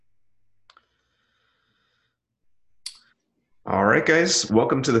All right, guys.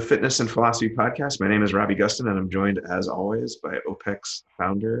 Welcome to the Fitness and Philosophy Podcast. My name is Robbie Gustin, and I'm joined, as always, by OPEX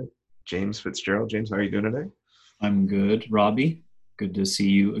founder James Fitzgerald. James, how are you doing today? I'm good, Robbie. Good to see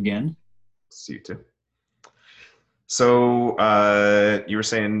you again. See you too. So, you were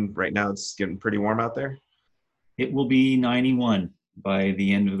saying right now it's getting pretty warm out there? It will be 91 by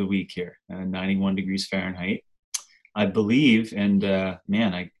the end of the week here, 91 degrees Fahrenheit. I believe, and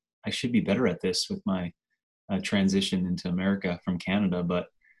man, I should be better at this with my transition into America from Canada, but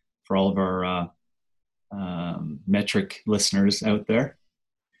for all of our metric listeners out there,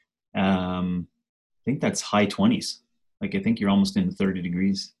 I think that's high 20s. Like, I think you're almost in 30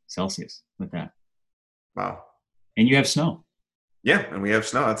 degrees Celsius with that. Wow. And you have snow. Yeah, and we have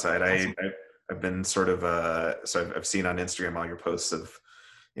snow outside. Awesome. I've been sort of I've seen on Instagram all your posts of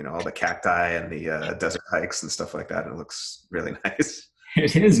all the cacti and the desert hikes and stuff like that. And it looks really nice.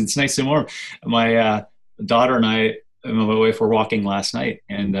 It is. It's nice and warm. My daughter and I and my wife were walking last night,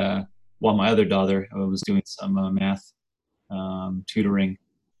 and while my other daughter was doing some math tutoring,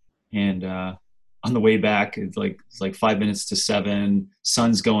 and on the way back, it's like 5 minutes to 7.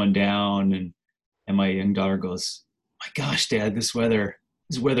 Sun's going down, and my young daughter goes, "My gosh, Dad, this weather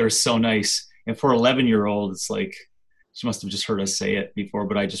is so nice." And for 11-year-old, it's like she must have just heard us say it before.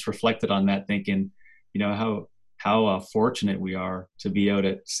 But I just reflected on that, thinking, how fortunate we are to be out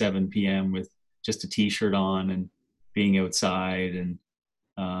at 7 p.m. with just a t-shirt on and being outside. And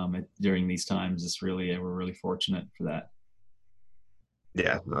during these times, we're really fortunate for that.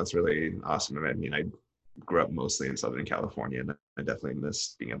 Yeah, no, that's really awesome. I mean, I grew up mostly in Southern California, and I definitely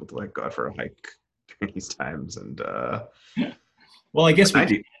miss being able to go out for a hike during these times. And Well, I guess we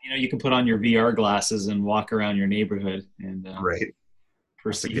can. 90, You can put on your VR glasses and walk around your neighborhood and right? Have to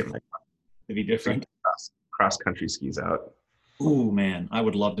perceive get my to be different. cross country skis out. Oh man, I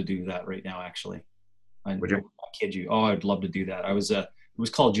would love to do that right now. Actually, I Would don't you? kid you. Oh, I'd love to do that. It was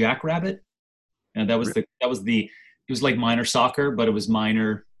called Jackrabbit, and it was like minor soccer, but it was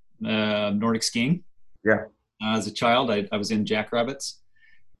minor Nordic skiing. Yeah. As a child, I was in Jackrabbits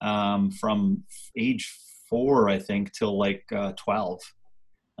from age 4, I think, till like 12,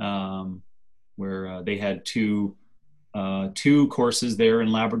 um, where they had two courses there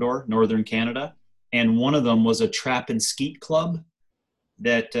in Labrador, northern Canada, and one of them was a trap and skeet club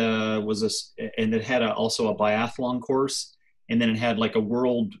that and it had also a biathlon course, and then it had like a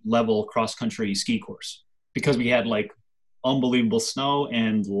world level cross country ski course because we had like unbelievable snow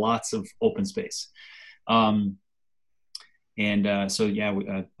and lots of open space. Um, and so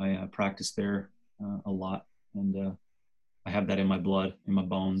yeah, I practiced there a lot, and I have that in my blood, in my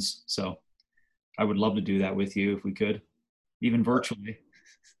bones. So I would love to do that with you if we could, even virtually.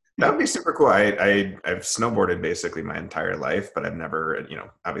 That would be super cool. I've snowboarded basically my entire life, but I've never,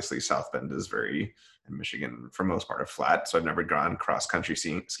 obviously South Bend is very, in Michigan for most part, are flat. So I've never gone cross country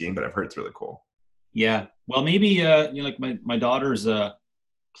skiing, but I've heard it's really cool. Yeah. Well, maybe like my daughters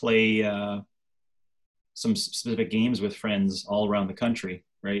play some specific games with friends all around the country,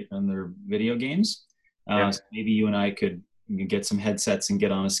 right? On their video games. Yeah. So maybe you and I could get some headsets and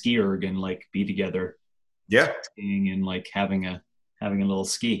get on a ski erg and like be together Yeah. skiing and like having a little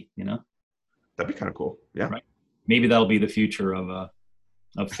ski, That'd be kind of cool. Yeah. right? Maybe that'll be the future of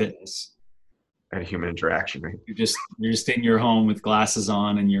fitness. And human interaction, right? You're just in your home with glasses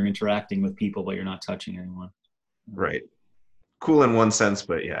on and you're interacting with people, but you're not touching anyone. Right. Cool in one sense,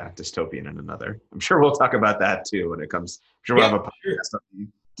 but yeah, dystopian in another. I'm sure we'll talk about that too when it comes. I'm sure we'll Yeah, have a sure. podcast on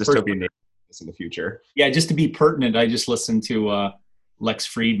the For dystopian sure. neighborhoods in the future. Yeah, just to be pertinent, I just listened to Lex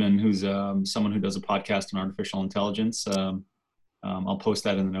Friedman, who's someone who does a podcast on artificial intelligence. I'll post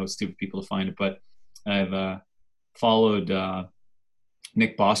that in the notes too for people to find it. But I've followed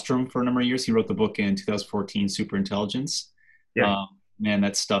Nick Bostrom for a number of years. He wrote the book in 2014, Superintelligence. Yeah. Um, Man,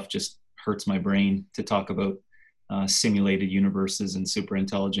 that stuff just hurts my brain to talk about simulated universes and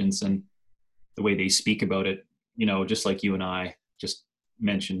superintelligence and the way they speak about it. Just like you and I just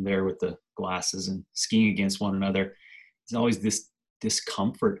mentioned there with the glasses and skiing against one another. There's always this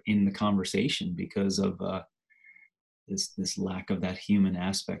discomfort in the conversation because of this lack of that human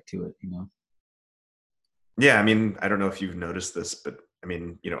aspect to it. Yeah. I mean, I don't know if you've noticed this, but I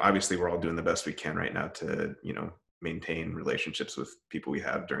mean, obviously we're all doing the best we can right now to, maintain relationships with people we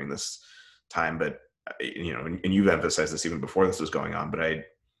have during this time. But, and you've emphasized this even before this was going on, but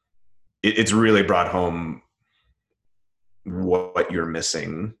it's really brought home what you're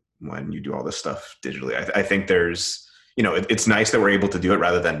missing when you do all this stuff digitally. I think there's, it's nice that we're able to do it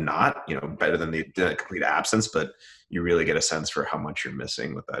rather than not, better than the complete absence, but you really get a sense for how much you're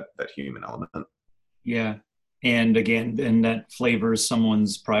missing with that human element. Yeah. And that flavors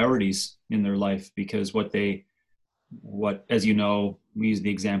someone's priorities in their life because what they what, as you know, we use the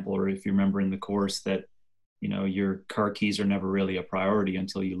example, or if you remember in the course, that your car keys are never really a priority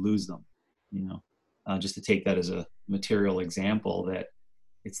until you lose them. You know, just to take that as a material example, that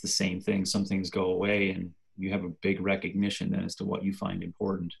it's the same thing. Some things go away, and you have a big recognition then as to what you find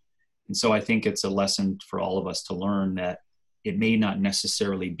important. And so I think it's a lesson for all of us to learn that it may not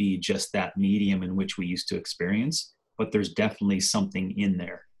necessarily be just that medium in which we used to experience, but there's definitely something in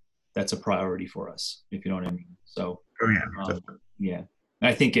there that's a priority for us, if you know what I mean. So, Oh yeah, um, definitely. yeah,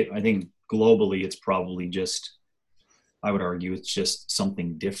 I think globally it's probably just, I would argue it's just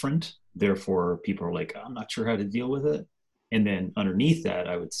something different. Therefore, people are like, I'm not sure how to deal with it. And then underneath that,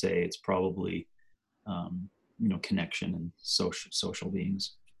 I would say it's probably, connection and social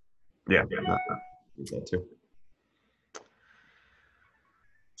beings. Yeah, that too.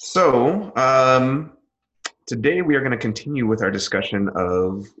 So, today we are going to continue with our discussion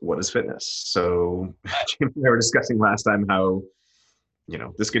of what is fitness. So, James and I were discussing last time how,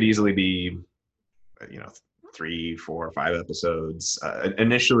 this could easily be, you know, 3, 4, 5 episodes.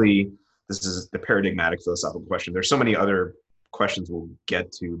 Initially, this is the paradigmatic philosophical question. There's so many other questions we'll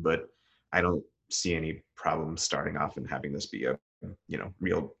get to, but I don't see any problem starting off and having this be a,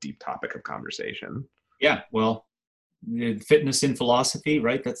 real deep topic of conversation. Yeah, well, fitness in philosophy,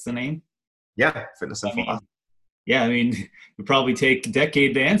 right? That's the name. Yeah, fitness and I mean, philosophy. yeah, I mean, it probably take a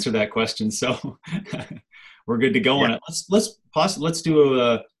decade to answer that question, so we're good to go Yeah, on it. Let's do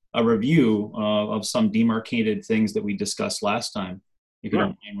a review of some demarcated things that we discussed last time, if you sure.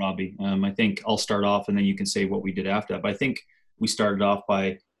 don't mind, Robbie. I think I'll start off, and then you can say what we did after that. But I think we started off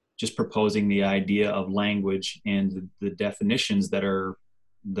by just proposing the idea of language and the definitions that are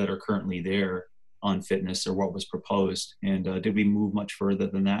currently there on fitness, or what was proposed. And did we move much further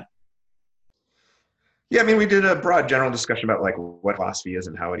than that? Yeah, I mean, we did a broad general discussion about like what philosophy is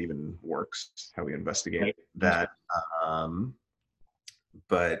and how it even works, how we investigate Right. That's that. Um,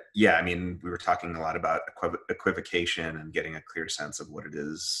 but yeah, I mean, we were talking a lot about equivocation and getting a clear sense of what it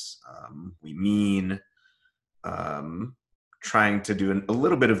is we mean. Um, Trying to do a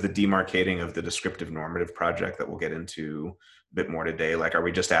little bit of the demarcating of the descriptive normative project that we'll get into a bit more today. Like, are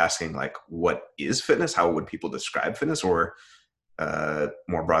we just asking like, what is fitness? How would people describe fitness? Or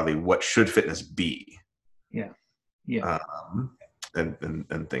more broadly, what should fitness be? yeah, yeah. Um,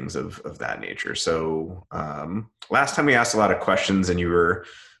 and things of that nature. So last time we asked a lot of questions, and you were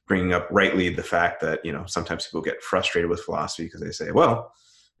bringing up rightly the fact that sometimes people get frustrated with philosophy because they say, "Well,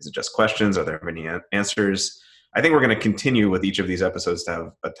 is it just questions? Are there many answers?" I think we're going to continue with each of these episodes to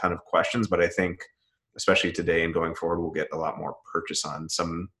have a ton of questions, but I think especially today and going forward, we'll get a lot more purchase on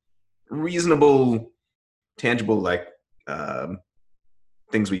some reasonable, tangible, like um,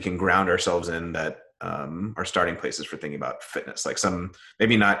 things we can ground ourselves in that are starting places for thinking about fitness, like some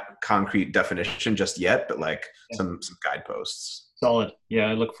maybe not concrete definition just yet, but like Yeah. some guideposts. Solid. Yeah,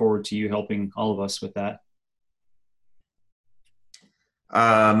 I look forward to you helping all of us with that.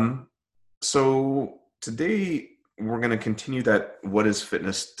 Um, so today we're going to continue that what is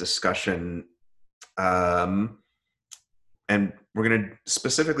fitness discussion, um, and we're going to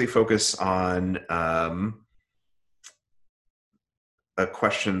specifically focus on a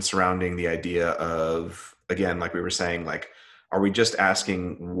question surrounding the idea of, again, like we were saying, like, are we just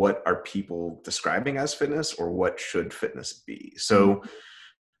asking what are people describing as fitness, or what should fitness be? Mhm. So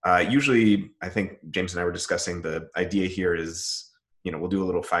usually I think James and I were discussing the idea here is, we'll do a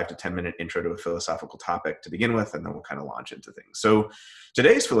little 5 to 10 minute intro to a philosophical topic to begin with, and then we'll kind of launch into things. So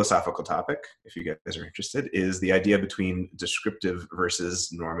today's philosophical topic, if you guys are interested, is the idea between descriptive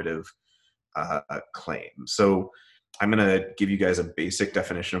versus normative claim. So I'm going to give you guys a basic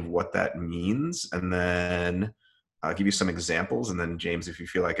definition of what that means, and then I'll give you some examples. And then James, if you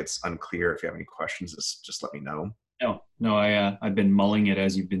feel like it's unclear, if you have any questions, just let me know. No, no, I've been mulling it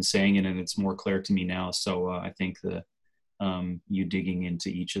as you've been saying it, and it's more clear to me now. So I think the you digging into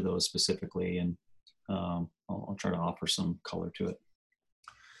each of those specifically, and I'll try to offer some color to it.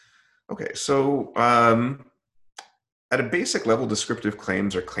 Okay, so at a basic level, descriptive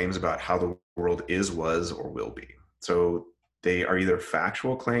claims are claims about how the world is, was, or will be. So they are either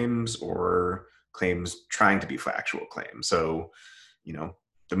factual claims or claims trying to be factual claims. So, you know,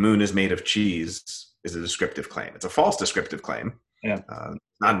 the moon is made of cheese is a descriptive claim. It's a false descriptive claim. Yeah.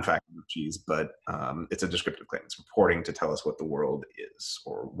 Not in fact of cheese, but it's a descriptive claim. It's purporting to tell us what the world is,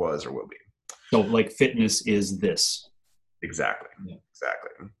 or was, or will be. So like fitness is this. Exactly. Yeah.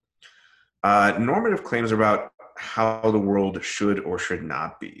 Exactly. Normative claims are about how the world should or should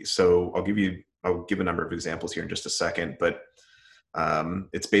not be. So I'll give a number of examples here in just a second, but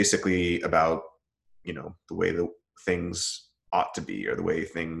it's basically about, the way the things ought to be, or the way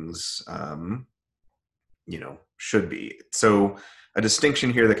things should be. So a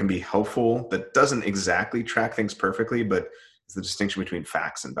distinction here that can be helpful, that doesn't exactly track things perfectly, but is the distinction between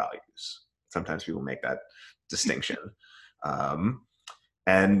facts and values. Sometimes people make that distinction.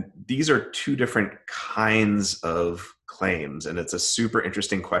 And these are two different kinds of claims. And it's a super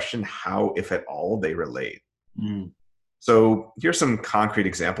interesting question, how, if at all, they relate. Mm. So here's some concrete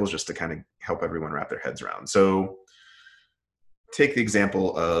examples just to kind of help everyone wrap their heads around. So take the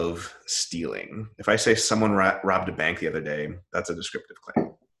example of stealing. If I say someone robbed a bank the other day, that's a descriptive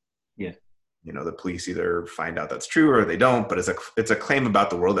claim. Yeah. The police either find out that's true or they don't, but it's a claim about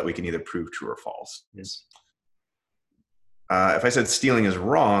the world that we can either prove true or false. Yes. If I said stealing is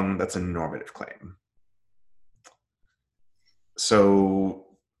wrong, that's a normative claim. So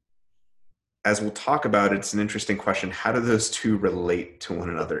as we'll talk about, it's an interesting question. How do those two relate to one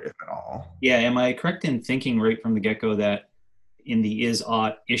another, if at all? Yeah. Am I correct in thinking right from the get-go that in the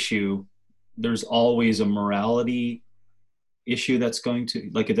is-ought issue, there's always a morality issue that's going to,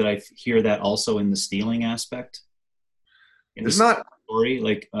 like, did I hear that also in the stealing aspect? There's not story,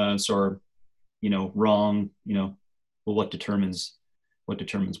 like, wrong, well, what determines what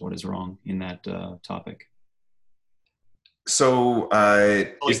is wrong in that topic? So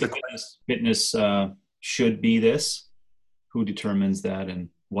Is the fitness should be this? Who determines that, and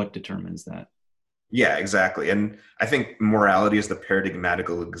what determines that? Yeah, exactly. And I think morality is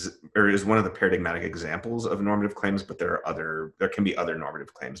is one of the paradigmatic examples of normative claims, but there can be other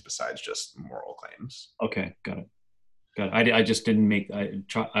normative claims besides just moral claims. Okay, got it. I just didn't make. I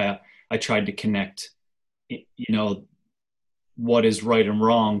tried to connect, what is right and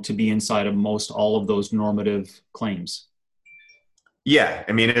wrong to be inside of most all of those normative claims. Yeah,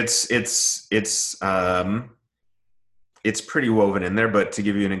 I mean it's pretty woven in there. But to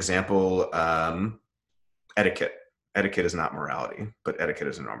give you an example, etiquette is not morality, but etiquette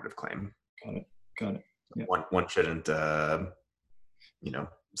is a normative claim. Got it. Yeah. One shouldn't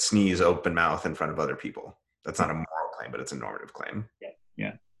sneeze open mouth in front of other people. That's not a moral claim, but it's a normative claim.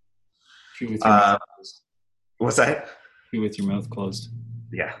 Yeah. With your mouth closed. What's that? With your mouth closed.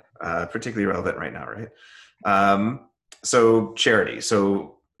 Yeah, particularly relevant right now, right? So charity.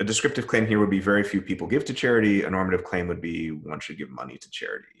 So a descriptive claim here would be very few people give to charity. A normative claim would be one should give money to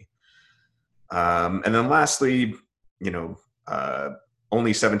charity. And then lastly,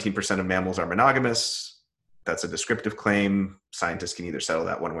 only 17% of mammals are monogamous. That's a descriptive claim. Scientists can either settle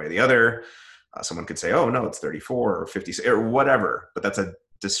that one way or the other. Someone could say, oh, no, it's 34 or 50 or whatever, but that's a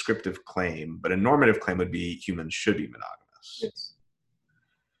descriptive claim. But a normative claim would be humans should be monogamous.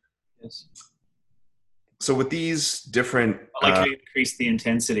 Yes. So with these different... I like how you increase the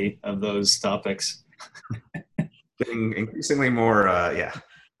intensity of those topics. Getting increasingly more,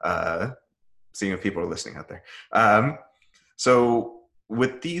 seeing if people are listening out there. So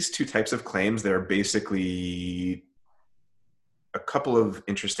with these two types of claims, there are basically a couple of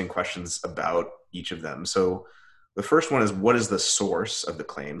interesting questions about each of them. So the first one is, what is the source of the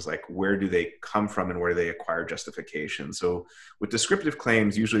claims? Like, where do they come from and where do they acquire justification? So with descriptive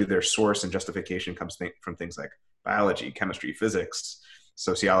claims, usually their source and justification comes from things like biology, chemistry, physics,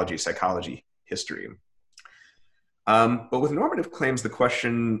 sociology, psychology, history. But with normative claims, the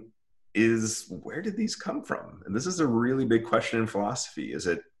question is, where did these come from? And this is a really big question in philosophy. Is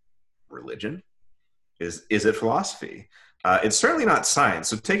it religion? Is it philosophy? It's certainly not science.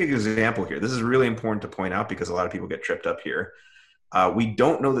 So take an example here. This is really important to point out because a lot of people get tripped up here. We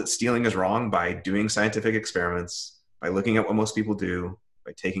don't know that stealing is wrong by doing scientific experiments, by looking at what most people do,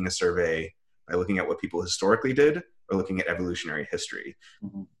 by taking a survey, by looking at what people historically did, or looking at evolutionary history.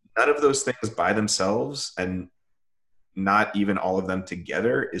 Mm-hmm. None of those things by themselves, and not even all of them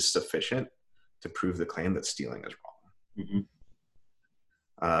together, is sufficient to prove the claim that stealing is wrong. Mm-hmm.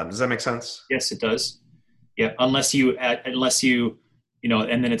 Does that make sense? Yes, it does. Yeah, unless you, and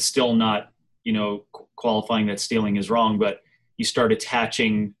then it's still not, qualifying that stealing is wrong, but you start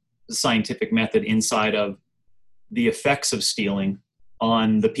attaching the scientific method inside of the effects of stealing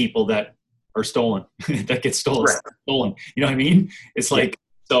on the people that are stolen, that get stolen, right. Stolen. You know what I mean? It's like,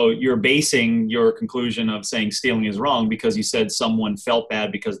 so you're basing your conclusion of saying stealing is wrong because you said someone felt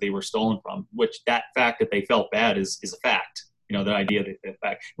bad because they were stolen from, which that fact that they felt bad is a fact. The idea that in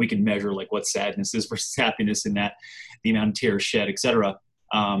fact we can measure like what sadness is versus happiness in that, the amount of tears shed, etc.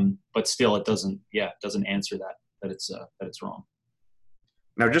 But still, it doesn't answer that it's wrong.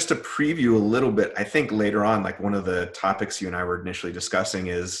 Now, just to preview a little bit, I think later on, like one of the topics you and I were initially discussing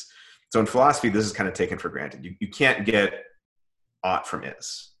is, so in philosophy, this is kind of taken for granted. You can't get ought from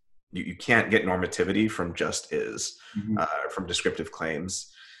is. You can't get normativity from just is, mm-hmm. From descriptive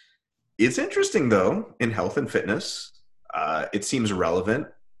claims. It's interesting though, in health and fitness, it seems relevant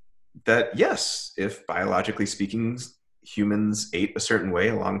that yes, if biologically speaking, humans ate a certain way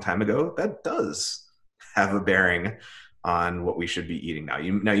a long time ago, that does have a bearing on what we should be eating now.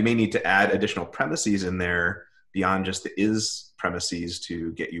 You may need to add additional premises in there beyond just the is premises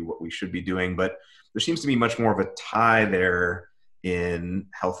to get you what we should be doing, but there seems to be much more of a tie there in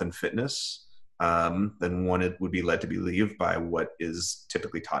health and fitness than one it would be led to believe by what is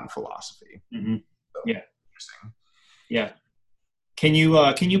typically taught in philosophy. Mm-hmm. So, Yeah. interesting. Yeah. Can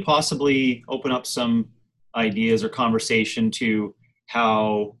you possibly open up some ideas or conversation to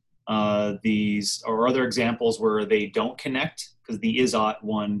how these or other examples where they don't connect? Because the is-ought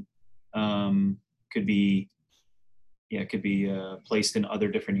one could be placed in other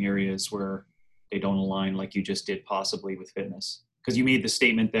different areas where they don't align, like you just did, possibly with fitness. Because you made the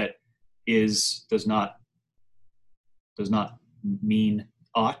statement that is does not mean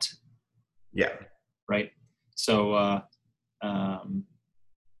ought, Yeah. right? So. Um,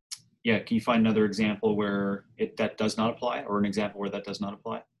 yeah, can you find another example where that does not apply, or an example where that does not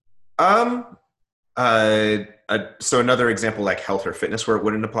apply? Um, so another example like health or fitness where it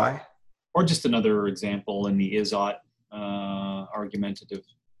wouldn't apply? Or just another example in the is-ought argumentative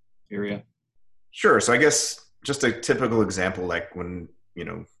area? Sure. So I guess just a typical example, like when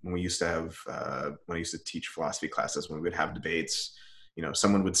we used to have, when I used to teach philosophy classes, when we would have debates,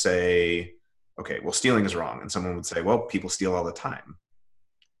 someone would say, okay, well, stealing is wrong. And someone would say, well, people steal all the time.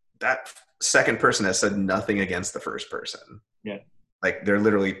 That second person has said nothing against the first person. Yeah. Like they're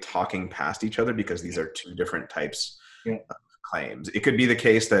literally talking past each other because these are two different types of claims. It could be the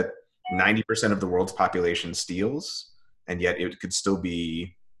case that 90% of the world's population steals, and yet it could still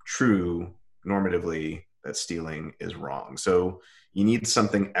be true normatively that stealing is wrong. So you need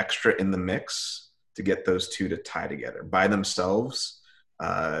something extra in the mix to get those two to tie together. By themselves,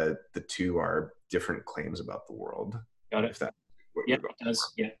 the two are different claims about the world. Got it. If that's what Yeah, we're going it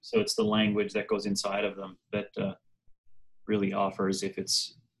does. Yeah. So it's the language that goes inside of them that really offers if it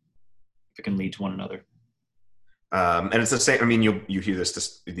can lead to one another. and it's the same. I mean, you hear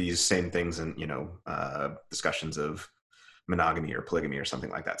these same things in discussions of monogamy or polygamy or something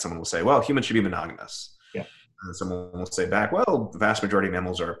like that. Someone will say, "Well, humans should be monogamous," Yeah. and someone will say back, "Well, the vast majority of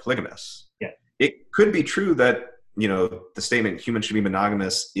mammals are polygamous." Yeah. It could be true that the statement "humans should be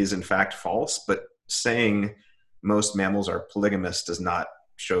monogamous" is in fact false, but saying most mammals are polygamous does not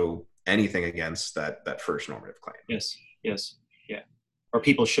show anything against that first normative claim. Yes. Yes. Yeah. Or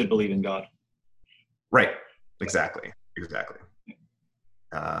people should believe in God. Right. Exactly.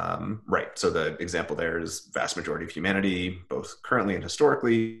 Right. So the example there is vast majority of humanity, both currently and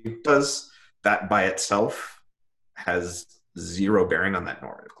historically, does that by itself has zero bearing on that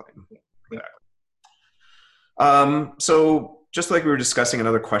normative claim. Yeah. So just like we were discussing,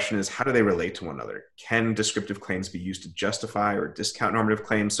 another question is how do they relate to one another? Can descriptive claims be used to justify or discount normative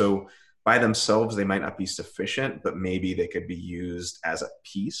claims? So by themselves, they might not be sufficient, but maybe they could be used as a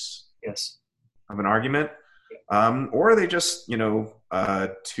piece Yes. of an argument. Or are they just,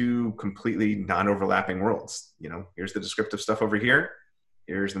 two completely non-overlapping worlds? Here's the descriptive stuff over here.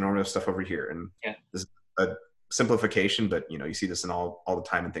 Here's the normative stuff over here. And this is a simplification, but, you see this in all the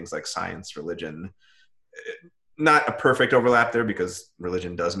time in things like science, religion. Not a perfect overlap there because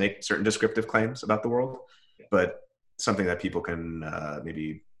religion does make certain descriptive claims about the world, but something that people can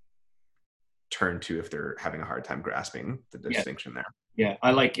maybe turn to if they're having a hard time grasping the distinction there. Yeah,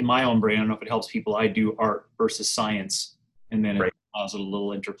 I like in my own brain, I don't know if it helps people, I do art versus science, and then it allows a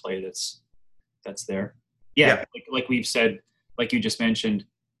little interplay that's there. Yeah. Like we've said, like you just mentioned,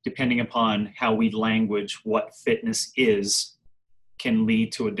 depending upon how we language what fitness is, can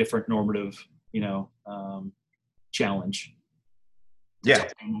lead to a different normative, challenge. Yeah.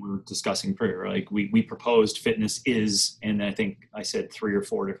 We were discussing prayer. Like we proposed fitness is, and I think I said 3 or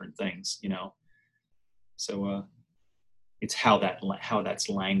 4 different things, So it's how that's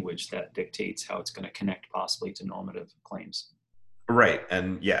language that dictates how it's going to connect possibly to normative claims. Right.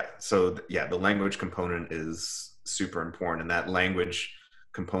 And the language component is super important. And that language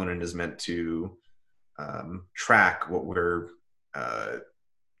component is meant to track what we're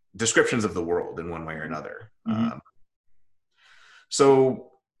descriptions of the world in one way or another. Mm-hmm.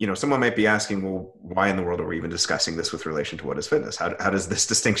 So, someone might be asking, well, why in the world are we even discussing this with relation to what is fitness? How does this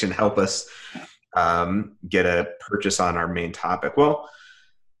distinction help us get a purchase on our main topic? Well,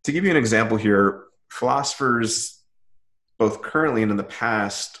 to give you an example here, philosophers, both currently and in the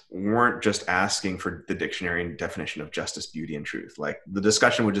past, weren't just asking for the dictionary and definition of justice, beauty, and truth. Like the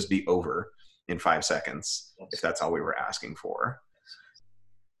discussion would just be over in 5 seconds if that's all we were asking for.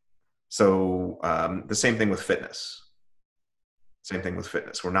 So the same thing with fitness. Same thing with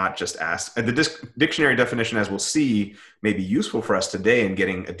fitness. We're not just asked. And the dictionary definition, as we'll see, may be useful for us today in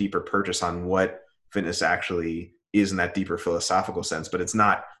getting a deeper purchase on what fitness actually is in that deeper philosophical sense, but it's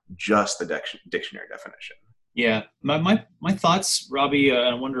not just the dictionary definition. Yeah, my thoughts, Robbie.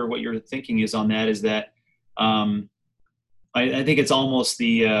 I wonder what your thinking is on that. Is that I think it's almost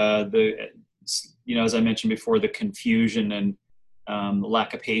the as I mentioned before, the confusion and the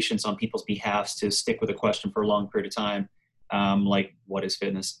lack of patience on people's behalfs to stick with a question for a long period of time, like what is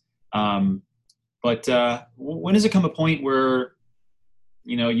fitness? But when does it come a point where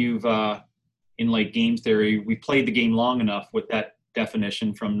you've in like game theory, we played the game long enough with that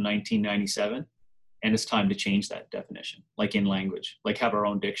definition from 1997, and it's time to change that definition, like in language, like have our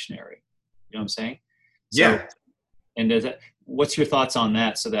own dictionary. You know what I'm saying? So, Yeah. And what's your thoughts on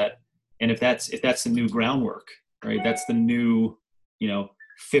that? So that, and if that's the new groundwork, right? That's the new,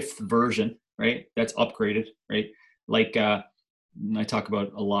 fifth version, right? That's upgraded, right? Like I talk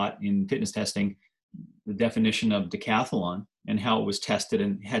about a lot in fitness testing, the definition of decathlon and how it was tested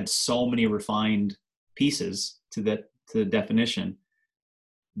and had so many refined pieces to the definition.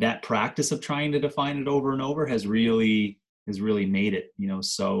 That practice of trying to define it over and over has really made it,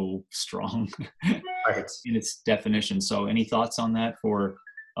 so strong Right. in its definition. So any thoughts on that for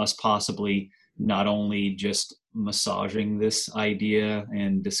us possibly not only just massaging this idea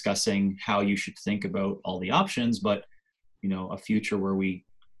and discussing how you should think about all the options, but, a future where we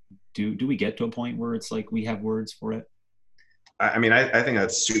do we get to a point where it's like we have words for it? I mean, I think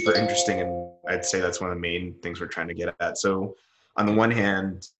that's super interesting. And I'd say that's one of the main things we're trying to get at. So on the one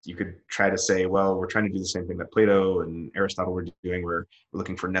hand, you could try to say, well, we're trying to do the same thing that Plato and Aristotle were doing. We're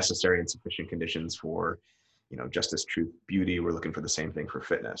looking for necessary and sufficient conditions for, justice, truth, beauty. We're looking for the same thing for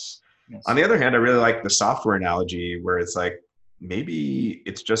fitness. Yes. On the other hand, I really like the software analogy where it's like, maybe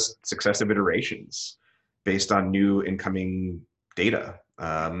it's just successive iterations based on new incoming data.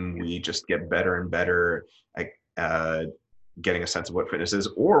 We just get better and better at getting a sense of what fitness is,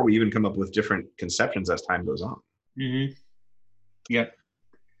 or we even come up with different conceptions as time goes on. Mm-hmm. Yep.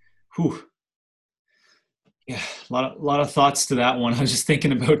 Whew. Yeah, a lot of thoughts to that one. I was just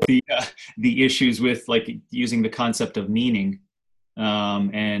thinking about the issues with like using the concept of meaning,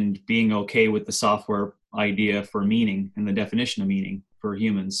 and being okay with the software idea for meaning and the definition of meaning for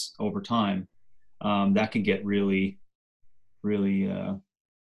humans over time. That could get really, really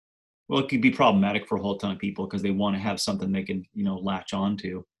well. It could be problematic for a whole ton of people because they want to have something they can latch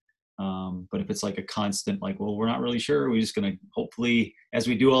onto. But if it's like a constant, like, well, we're not really sure, we're just going to hopefully, as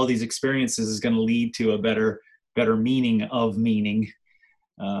we do all these experiences, is going to lead to a better meaning of meaning,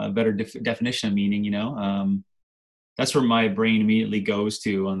 better definition of meaning, that's where my brain immediately goes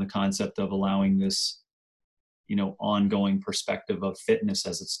to on the concept of allowing this, ongoing perspective of fitness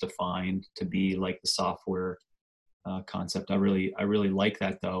as it's defined to be like the software concept. I really like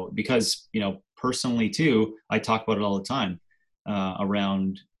that though, because, personally too, I talk about it all the time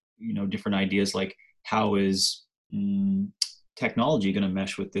around, different ideas like how is technology going to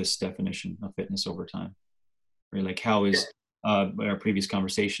mesh with this definition of fitness over time, right? Like how is our previous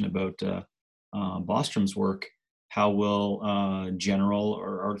conversation about Bostrom's work, how will general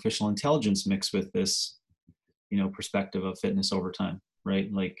or artificial intelligence mix with this, perspective of fitness over time,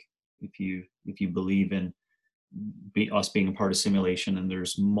 right? Like if you believe in us being a part of simulation and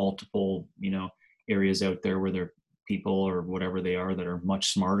there's multiple, areas out there where there are people or whatever they are that are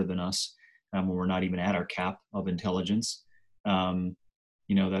much smarter than us, when we're not even at our cap of intelligence.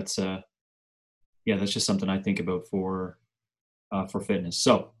 That's that's just something I think about for fitness.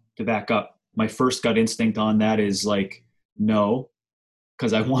 So to back up, my first gut instinct on that is like, no,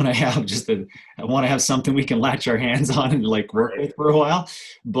 because I want to have something we can latch our hands on and like work with for a while.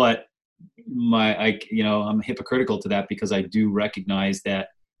 But I'm hypocritical to that because I do recognize that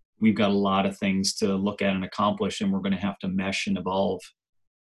we've got a lot of things to look at and accomplish, and we're going to have to mesh and evolve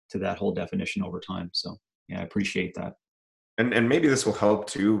to that whole definition over time. So yeah, I appreciate that. And maybe this will help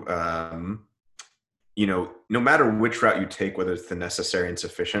too. No matter which route you take, whether it's the necessary and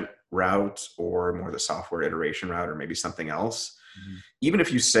sufficient route or more the software iteration route or maybe something else, even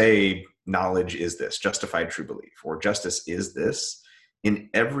if you say knowledge is this, justified true belief, or justice is this, in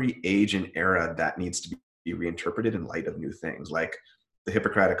every age and era that needs to be reinterpreted in light of new things, like the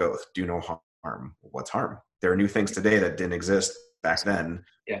Hippocratic Oath, do no harm. What's harm? There are new things today that didn't exist back then.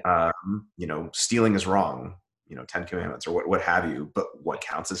 Yeah. Stealing is wrong, 10 commandments or what have you, but what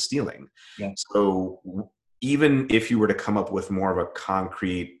counts as stealing? Yeah. So even if you were to come up with more of a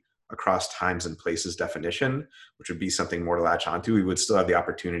concrete across times and places definition, which would be something more to latch onto, we would still have the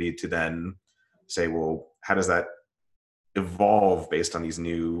opportunity to then say, well, how does that evolve based on these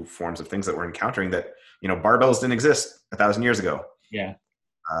new forms of things that we're encountering that, barbells didn't exist 1,000 years ago. Yeah.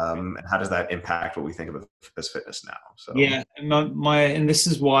 And how does that impact what we think of as fitness now? So Yeah. And this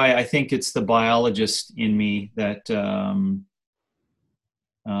is why I think it's the biologist in me that,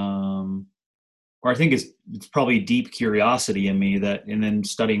 or I think it's probably deep curiosity in me that, and then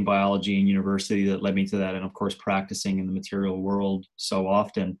studying biology in university that led me to that. And of course, practicing in the material world so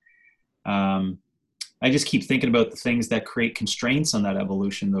often. I just keep thinking about the things that create constraints on that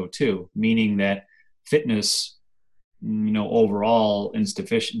evolution though, too, meaning that fitness, overall in its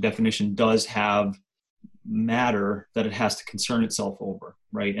definition does have matter that it has to concern itself over,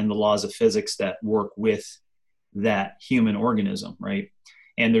 right? And the laws of physics that work with that human organism, right?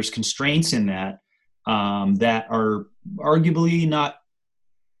 And there's constraints in that that are arguably not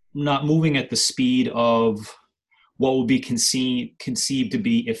moving at the speed of what would be conceived to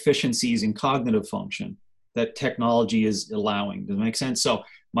be efficiencies in cognitive function that technology is allowing. Does that make sense? So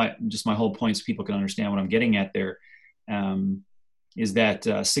my whole point, so people can understand what I'm getting at there, is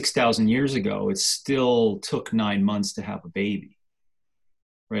that 6,000 years ago, it still took 9 months to have a baby,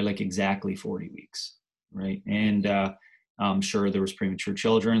 right? Like exactly 40 weeks, right? And I'm sure there was premature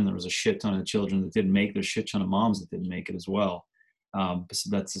children. There was a shit ton of children that didn't make it. There's a shit ton of moms that didn't make it as well. So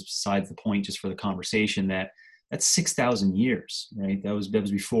that's besides the point, just for the conversation, that's 6,000 years, right? That was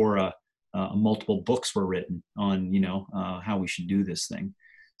before multiple books were written on, how we should do this thing.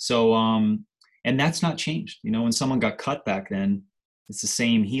 So, and that's not changed. When someone got cut back then, it's the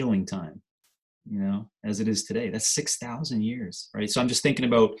same healing time, as it is today. That's 6,000 years, right? So I'm just thinking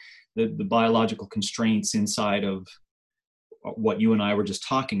about the biological constraints inside of what you and I were just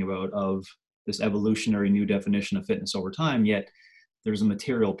talking about, of this evolutionary new definition of fitness over time, yet there's a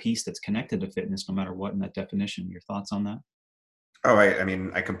material piece that's connected to fitness no matter what in that definition. Your thoughts on that? Oh, I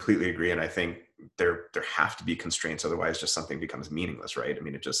mean, I completely agree. And I think there have to be constraints. Otherwise just something becomes meaningless, right? I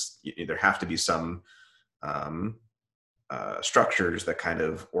mean, there have to be some structures that kind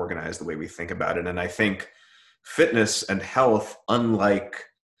of organize the way we think about it. And I think fitness and health, unlike,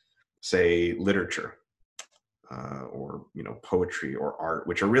 say, literature or, poetry or art,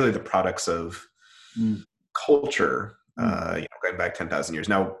 which are really the products of culture, going back 10,000 years.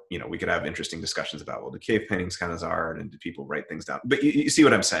 Now, we could have interesting discussions about, well, do cave paintings count as art, and do people write things down? But you see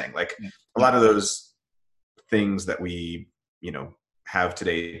what I'm saying? Like a lot of those things that we, have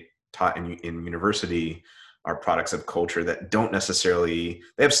today taught in university are products of culture that don't necessarily,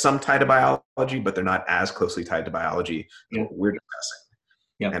 they have some tie to biology, but they're not as closely tied to biology as what we're discussing.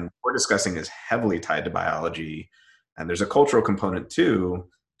 Yeah. And what we're discussing is heavily tied to biology. And there's a cultural component too,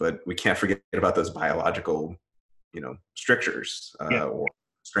 but we can't forget about those biological strictures or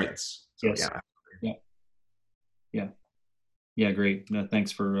constraints. So, yes. Yeah. Great. No,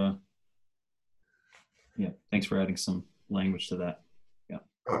 thanks for adding some language to that. Yeah.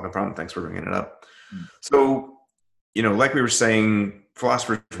 Oh, no problem. Thanks for bringing it up. So, like we were saying,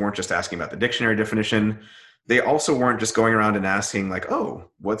 philosophers weren't just asking about the dictionary definition. They also weren't just going around and asking like, oh,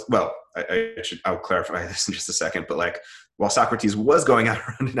 I'll clarify this in just a second, but like, while Socrates was going out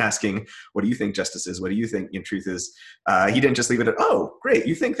around and asking, what do you think justice is? What do you think truth is? He didn't just leave it at, oh, great,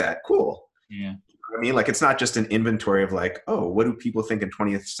 you think that, cool. Yeah. You know what I mean? Like, it's not just an inventory of like, oh, what do people think in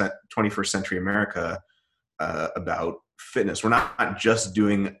 21st century America about fitness? We're not just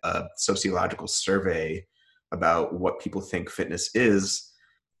doing a sociological survey about what people think fitness is.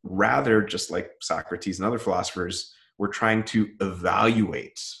 Rather, just like Socrates and other philosophers, we're trying to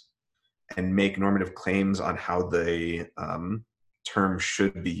evaluate and make normative claims on how the term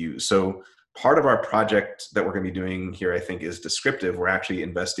should be used. So part of our project that we're going to be doing here, I think, is descriptive. We're actually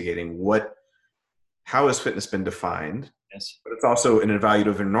investigating how has fitness been defined? Yes. But it's also an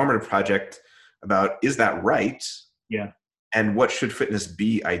evaluative and normative project about, is that right? Yeah. And what should fitness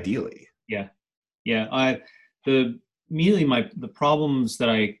be ideally? Yeah. Yeah. The problems that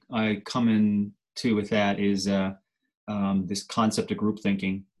I come into with that is this concept of group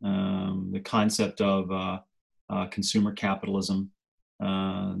thinking, the concept of consumer capitalism,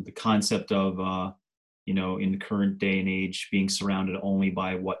 the concept of in the current day and age being surrounded only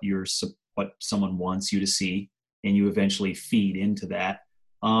by what someone wants you to see, and you eventually feed into that,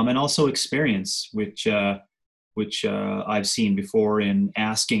 and also experience, which I've seen before in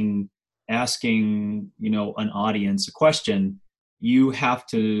asking an audience a question. You have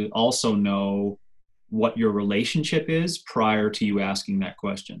to also know what your relationship is prior to you asking that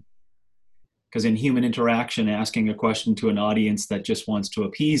question. Because in human interaction, asking a question to an audience that just wants to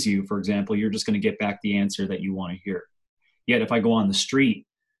appease you, for example, you're just going to get back the answer that you want to hear. Yet if I go on the street,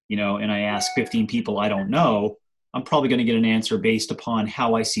 and I ask 15 people I don't know, I'm probably going to get an answer based upon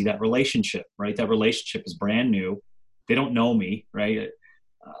how I see that relationship, right? That relationship is brand new. they don't know me, right?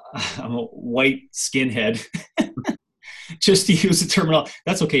 I'm a white skinhead, just to use the terminal.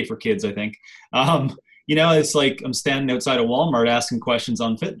 That's okay for kids, I think. It's like I'm standing outside of Walmart asking questions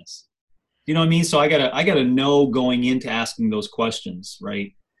on fitness. You know what I mean? So I gotta know going into asking those questions,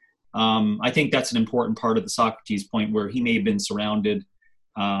 right? I think that's an important part of the Socrates point, where he may have been surrounded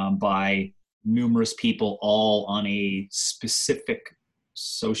by numerous people, all on a specific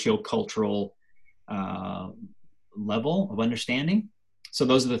sociocultural level of understanding. So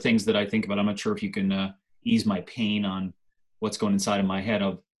those are the things that I think about. I'm not sure if you can ease my pain on what's going inside of my head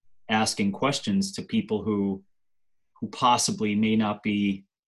of asking questions to people who possibly may not be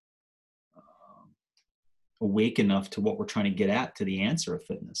awake enough to what we're trying to get at, to the answer of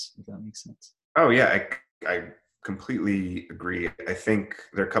fitness, if that makes sense. Oh yeah, I completely agree. I think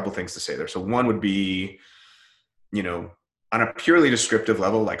there are a couple things to say there. So one would be, on a purely descriptive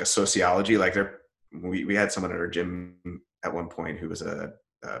level, like a sociology, like we had someone at our gym at one point who was a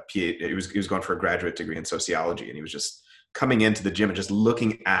PhD. He was going for a graduate degree in sociology, and he was just coming into the gym and just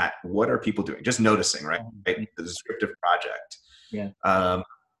looking at what are people doing, just noticing, right? The descriptive project. Yeah.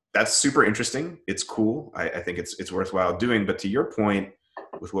 That's super interesting. It's cool. I think it's worthwhile doing. But to your point,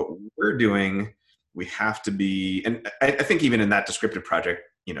 with what we're doing, we have to be, and I think even in that descriptive project,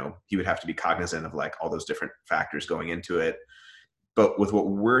 he would have to be cognizant of like all those different factors going into it. But with what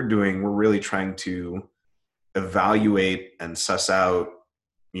we're doing, we're really trying to evaluate and suss out,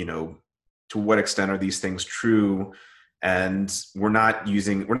 to what extent are these things true. And we're not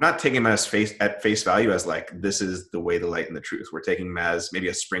taking them at face value as like, this is the way, the light, and the truth. We're taking them as maybe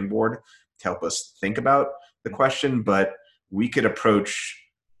a springboard to help us think about the question. But we could approach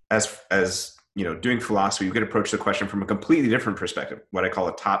as doing philosophy, we could approach the question from a completely different perspective, what I call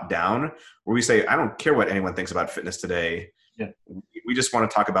a top down, where we say, I don't care what anyone thinks about fitness today. Yeah. We just want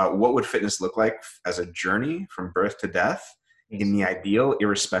to talk about what would fitness look like as a journey from birth to death, in the ideal,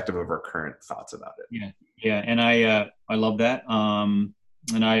 irrespective of our current thoughts about it. Yeah. And I love that. And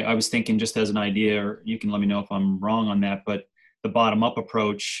I was thinking, just as an idea, or you can let me know if I'm wrong on that, but the bottom up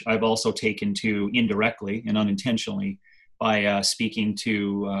approach, I've also taken to indirectly and unintentionally by speaking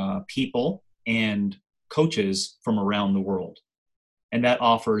to people and coaches from around the world. And that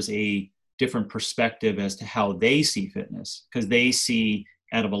offers a different perspective as to how they see fitness, because they see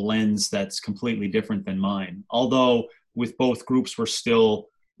out of a lens that's completely different than mine. Although with both groups, we're still,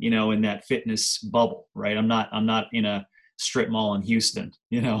 in that fitness bubble, right? I'm not in a strip mall in Houston,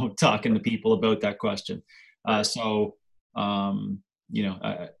 talking to people about that question. That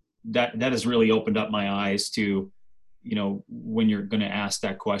has really opened up my eyes to, when you're going to ask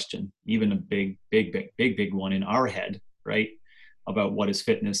that question, even a big one in our head, right? About what is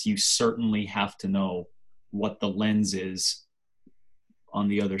fitness, you certainly have to know what the lens is on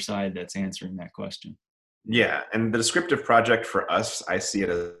the other side that's answering that question. Yeah. And the descriptive project for us, I see it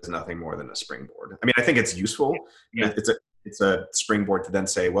as nothing more than a springboard. I mean, I think it's useful. Yeah. It's a springboard to then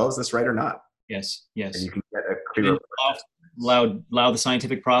say, well, is this right or not? Yes. And you can get a clearer allow the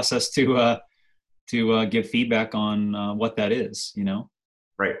scientific process to give feedback on what that is,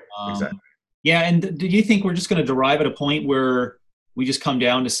 Right. Exactly. Yeah. And do you think we're just going to derive at a point where we just come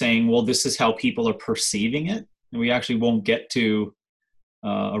down to saying, well, this is how people are perceiving it, and we actually won't get to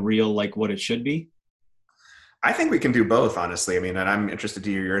a real, like, what it should be? I think we can do both, honestly. I mean, and I'm interested to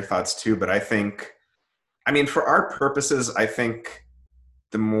hear your thoughts too, but for our purposes, I think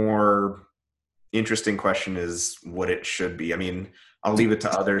the more interesting question is what it should be. I mean, I'll leave it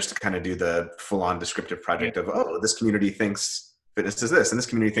to others to kind of do the full-on descriptive project of, this community thinks fitness is this, and this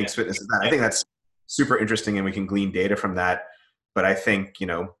community thinks fitness is that. I think that's super interesting, and we can glean data from that. But I think,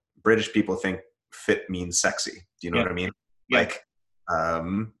 British people think fit means sexy. Do you know what I mean? Yeah. Like,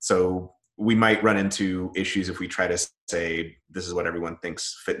 so we might run into issues if we try to say this is what everyone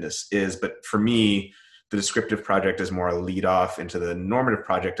thinks fitness is. But for me, the descriptive project is more a lead off into the normative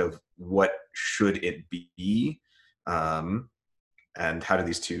project of what should it be, and how do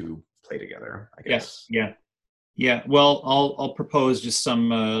these two play together, I guess. Yeah. Well, I'll propose just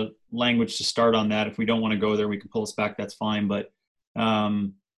some language to start on that. If we don't want to go there, we can pull us back. That's fine. But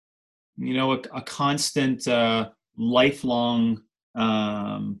a constant, lifelong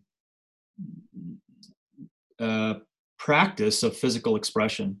practice of physical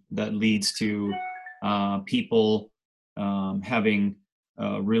expression that leads to people having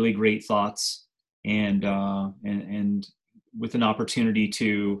really great thoughts and with an opportunity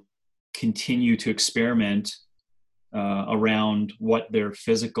to continue to experiment around what their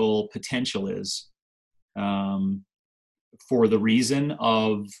physical potential is, for the reason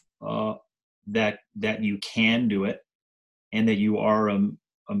of that you can do it, and that you are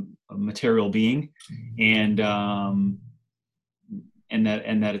a a material being, and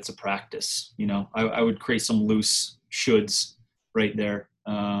that it's a practice. I would create some loose shoulds right there,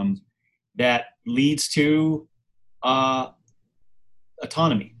 that leads to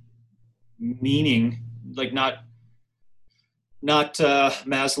autonomy, meaning like not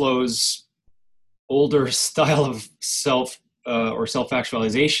Maslow's older style of self or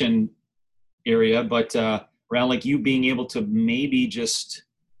self-actualization area, but around like you being able to maybe just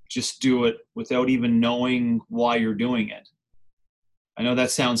do it without even knowing why you're doing it. I know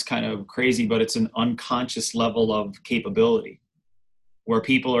that sounds kind of crazy, but it's an unconscious level of capability where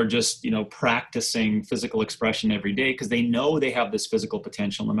people are just, practicing physical expression every day because they know they have this physical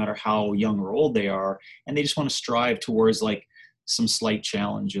potential no matter how young or old they are. And they just want to strive towards like some slight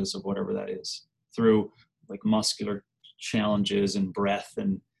challenges of whatever that is through like muscular challenges and breath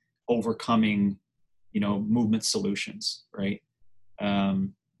and overcoming, movement solutions. Right.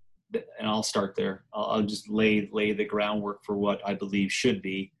 And I'll start there. I'll just lay the groundwork for what I believe should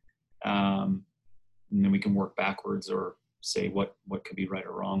be. And then we can work backwards or say what could be right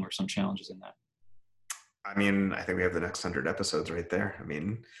or wrong or some challenges in that. I mean, I think we have the next 100 episodes right there. I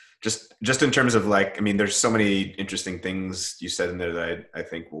mean, just in terms of like, I mean, there's so many interesting things you said in there that I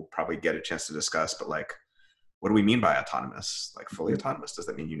think we'll probably get a chance to discuss, but like, what do we mean by autonomous? Like fully autonomous? Does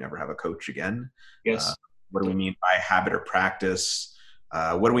that mean you never have a coach again? Yes. What do we mean by habit or practice?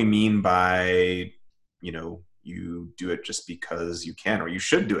 What do we mean by, you do it just because you can, or you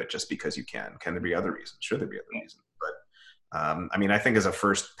should do it just because you can? Can there be other reasons? Should there be other reasons? But I mean, I think as a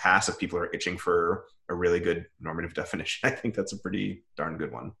first pass, if people are itching for a really good normative definition, I think that's a pretty darn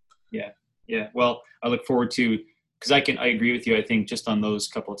good one. Yeah. Yeah. Well, I look forward to, because I agree with you. I think just on those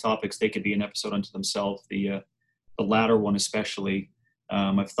couple of topics, they could be an episode unto themselves. The latter one, especially,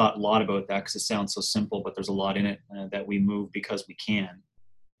 I've thought a lot about that because it sounds so simple, but there's a lot in it that we move because we can.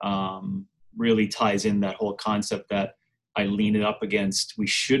 Really ties in that whole concept that I lean it up against. We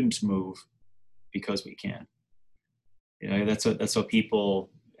shouldn't move because we can. That's what people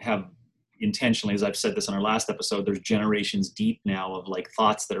have intentionally, as I've said this on our last episode, there's generations deep now of like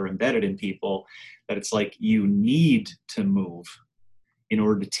thoughts that are embedded in people that it's like you need to move in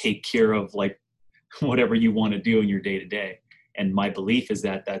order to take care of like whatever you want to do in your day to day. And my belief is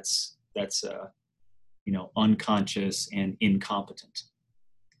that that's unconscious and incompetent.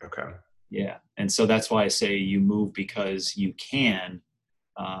 Okay. Yeah. And so that's why I say you move because you can,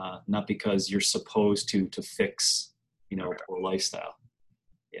 not because you're supposed to fix, Okay. poor lifestyle.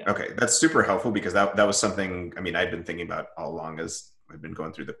 Yeah. Okay. That's super helpful because that was something, I mean, I've been thinking about all along as I've been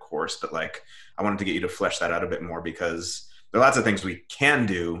going through the course, but like, I wanted to get you to flesh that out a bit more because there are lots of things we can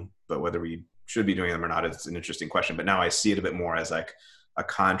do, but whether we should be doing them or not, it's an interesting question. But now I see it a bit more as like a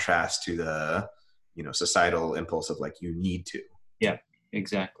contrast to the, societal impulse of like, you need to. Yeah,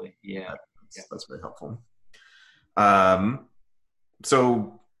 exactly. Yeah. That's very helpful.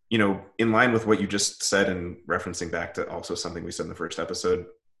 So, in line with what you just said and referencing back to also something we said in the first episode,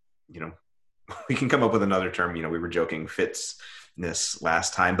 we can come up with another term. We were joking fitness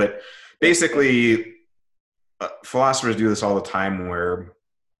last time, but basically philosophers do this all the time where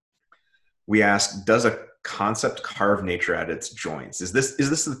we ask, does a concept carve nature at its joints? Is this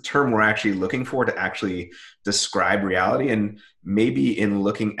the term we're actually looking for to actually describe reality? And maybe in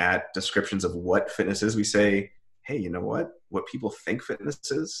looking at descriptions of what fitness is, we say, hey, you know what people think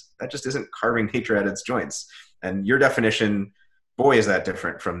fitness is, that just isn't carving nature at its joints. And your definition, boy, is that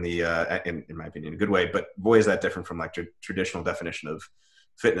different from the, in my opinion, a good way, but boy, is that different from like traditional definition of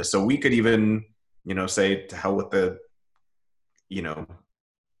fitness. So we could even, say to hell with the,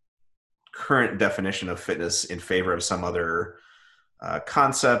 current definition of fitness in favor of some other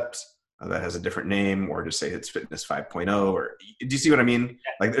concept that has a different name, or just say it's fitness 5.0, or do you see what I mean?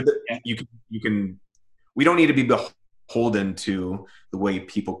 Like you can, we don't need to be beholden to the way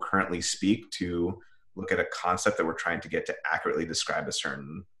people currently speak to look at a concept that we're trying to get to accurately describe a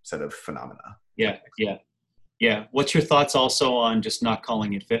certain set of phenomena. Yeah. What's your thoughts also on just not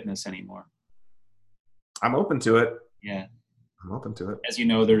calling it fitness anymore? I'm open to it. Yeah. I'm open to it. As you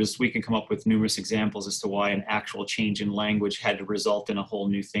know, we can come up with numerous examples as to why an actual change in language had to result in a whole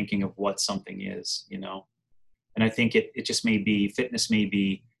new thinking of what something is, And I think it just fitness may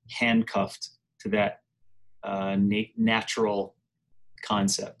be handcuffed to that natural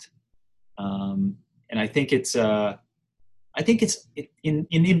concept. And I think in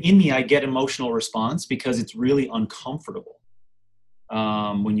me, I get emotional response because it's really uncomfortable.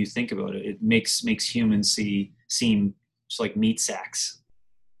 When you think about it, it makes humans seem just like meat sacks.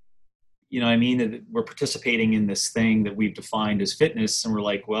 You know what I mean? That we're participating in this thing that we've defined as fitness, and we're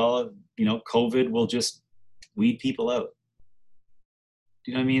like, well, COVID will just weed people out.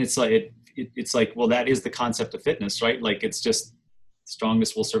 Do you know what I mean? It's like it's like, well, that is the concept of fitness, right? Like it's just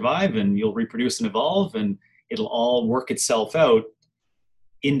strongest will survive, and you'll reproduce and evolve, and it'll all work itself out,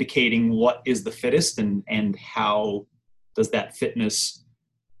 indicating what is the fittest and how does that fitness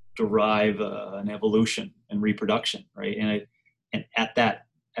derive an evolution and reproduction, right? And at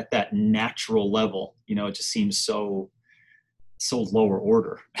that natural level, it just seems so lower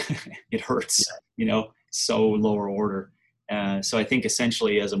order. It hurts, so lower order. So I think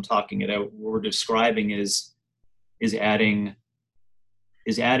essentially, as I'm talking it out, what we're describing is adding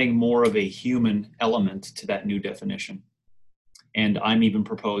more of a human element to that new definition. And I'm even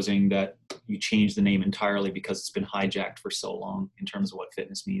proposing that you change the name entirely because it's been hijacked for so long in terms of what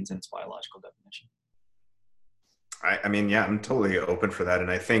fitness means in its biological definition. I mean, yeah, I'm totally open for that.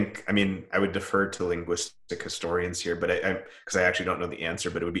 And I think, I mean, I would defer to linguistic historians here, but because I actually don't know the answer,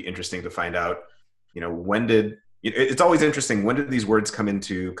 but it would be interesting to find out, when did, it's always interesting. When did these words come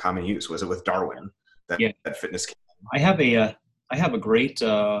into common use? Was it with Darwin that fitness came? I have a great,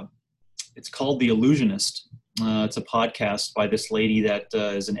 it's called The Illusionist. It's a podcast by this lady that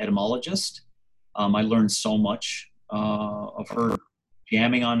is an etymologist. I learned so much of her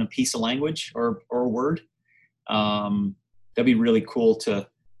jamming on a piece of language or a word. That'd be really cool to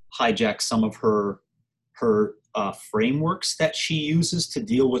hijack some of her frameworks that she uses to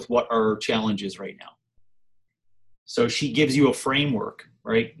deal with what our challenge is right now. So she gives you a framework,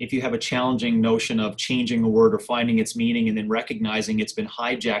 right? If you have a challenging notion of changing a word or finding its meaning and then recognizing it's been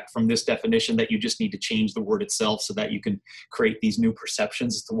hijacked from this definition, that you just need to change the word itself so that you can create these new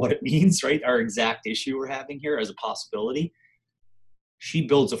perceptions as to what it means, right? Our exact issue we're having here as a possibility. She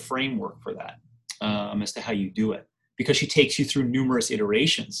builds a framework for that as to how you do it, because she takes you through numerous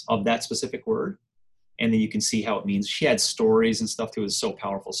iterations of that specific word, and then you can see how it means. She adds stories and stuff to it. It's so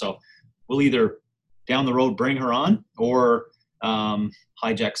powerful. So we'll either down the road bring her on or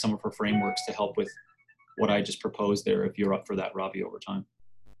hijack some of her frameworks to help with what I just proposed there, if you're up for that, Robbie, over time.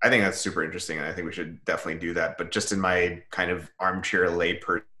 I think that's super interesting, and I think we should definitely do that. But just in my kind of armchair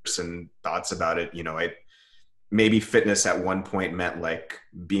layperson thoughts about it, maybe fitness at one point meant like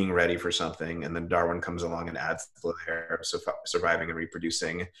being ready for something, and then Darwin comes along and adds the layer of surviving and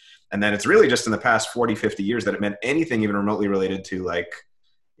reproducing. And then it's really just in the past 40, 50 years that it meant anything even remotely related to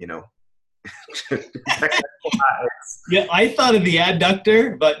Yeah, I thought of the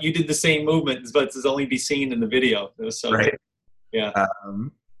adductor, but you did the same movement, but it's only be seen in the video. It was so right. Good. Yeah.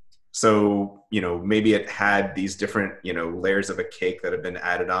 So, maybe it had these different, layers of a cake that have been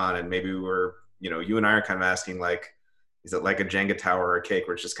added on, and maybe we're, you and I are kind of asking, like, is it like a Jenga tower or a cake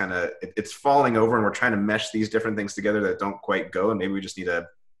where it's just kind of, it's falling over and we're trying to mesh these different things together that don't quite go, and maybe we just need to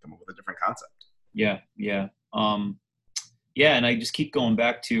come up with a different concept. Yeah. And I just keep going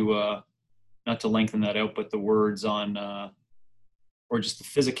back to, not to lengthen that out, but the words on, or just the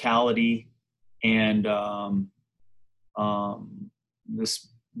physicality and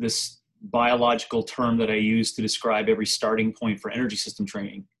this biological term that I use to describe every starting point for energy system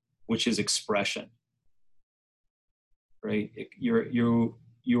training, which is expression. Right?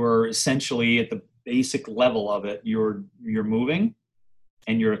 You're essentially at the basic level of it. You're moving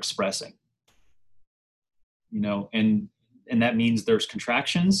and you're expressing. And that means there's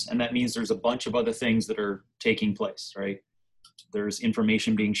contractions, and that means there's a bunch of other things that are taking place, right? There's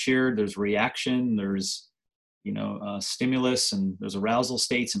information being shared, there's reaction, there's, stimulus, and there's arousal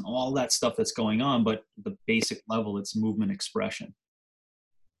states and all that stuff that's going on. But the basic level, it's movement expression.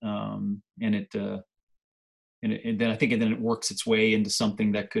 And then I think it works its way into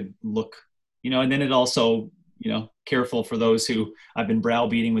something that could look, and then it also, careful for those who I've been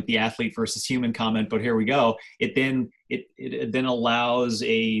browbeating with the athlete versus human comment, but here we go. It then allows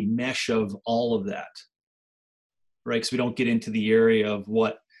a mesh of all of that, right? Because we don't get into the area of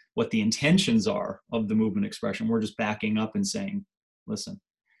what the intentions are of the movement expression. We're just backing up and saying, listen,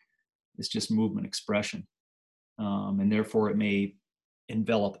 it's just movement expression. And therefore it may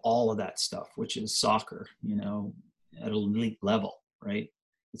envelop all of that stuff, which is soccer, at an elite level, right?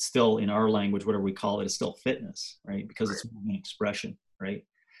 It's still, in our language, whatever we call it, it's still fitness, right? Because it's movement expression, right?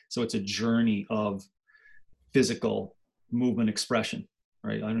 So it's a journey of physical movement expression,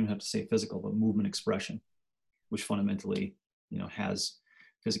 right? I don't even have to say physical, but movement expression, which fundamentally, has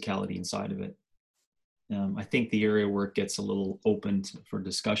physicality inside of it. I think the area where it gets a little open for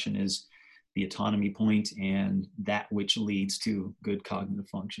discussion is the autonomy point and that which leads to good cognitive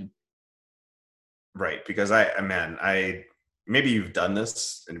function. Right, because maybe you've done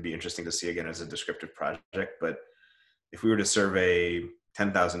this, and it'd be interesting to see again as a descriptive project, but if we were to survey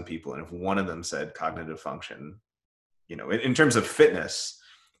 10,000 people, and if one of them said cognitive function, in terms of fitness,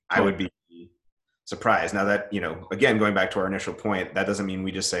 I would be surprised. Now that, again, going back to our initial point, that doesn't mean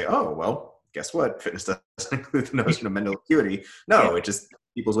we just say, oh, well, guess what? Fitness doesn't include the notion of mental acuity. No, it just,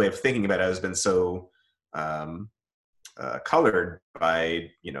 people's way of thinking about it has been so colored by,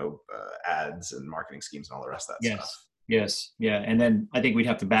 ads and marketing schemes and all the rest of that stuff. Yes. Yeah. And then I think we'd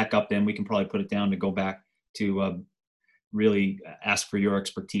have to back up, then we can probably put it down to go back to really ask for your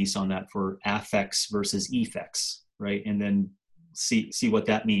expertise on that for affects versus effects, right? And then see what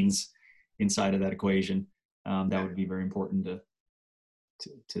that means inside of that equation. That would be very important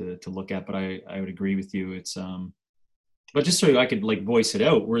to look at. But I would agree with you. It's but just so I could like voice it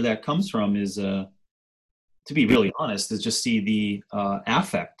out, where that comes from is to be really honest, is just see the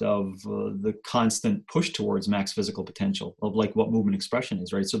affect of the constant push towards max physical potential of like what movement expression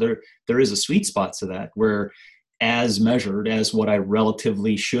is, right? So there is a sweet spot to that where, as measured as what I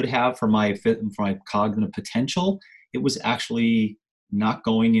relatively should have for my cognitive potential, it was actually not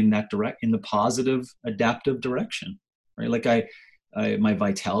going in the positive adaptive direction, right? Like my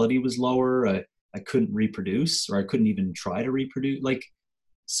vitality was lower. I couldn't reproduce, or I couldn't even try to reproduce.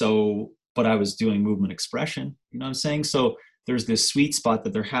 But I was doing movement expression. You know what I'm saying? So there's this sweet spot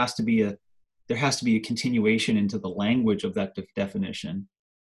that there has to be a continuation into the language of that definition.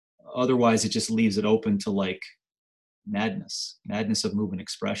 Otherwise, it just leaves it open to like madness of movement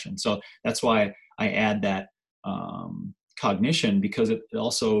expression. So that's why I add that cognition, because it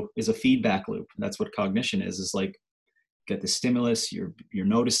also is a feedback loop. That's what cognition is like, get the stimulus, you're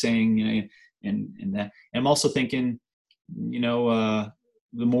noticing, and that. And I'm also thinking,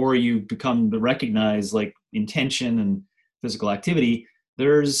 the more you become to recognize like intention and physical activity,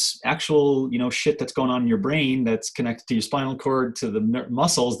 there's actual, shit that's going on in your brain that's connected to your spinal cord, to the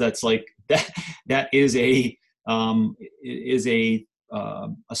muscles. That's like that is a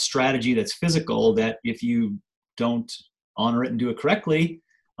strategy that's physical, that if you don't honor it and do it correctly,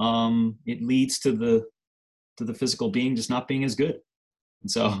 it leads to the physical being just not being as good. And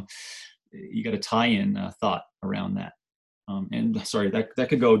so you got to tie in thought around that. And sorry, that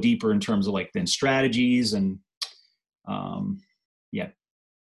could go deeper in terms of like then strategies and yeah.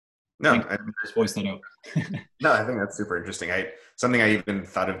 No, I just voice that out. No, I think that's super interesting. Something I even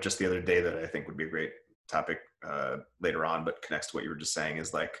thought of just the other day that I think would be a great topic later on, but connects to what you were just saying,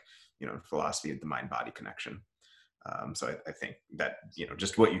 is like, philosophy of the mind-body connection. So I think that,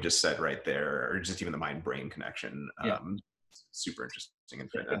 just what you just said right there, or just even the mind-brain connection, super interesting in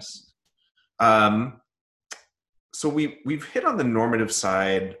fitness. So we've hit on the normative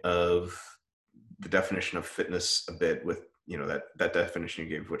side of the definition of fitness a bit with, that definition you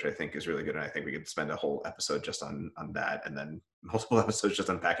gave, which I think is really good. And I think we could spend a whole episode just on that, and then multiple episodes just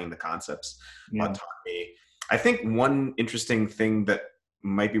unpacking the concepts. Autonomy. I think one interesting thing that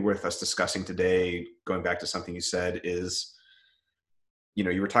might be worth us discussing today, going back to something you said, is,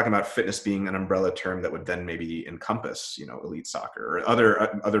 you were talking about fitness being an umbrella term that would then maybe encompass, elite soccer or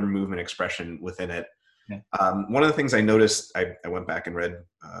other movement expression within it. One of the things I noticed, I went back and read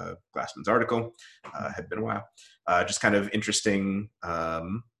Glassman's article, had been a while, just kind of interesting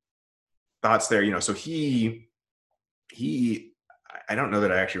thoughts there. So he, I don't know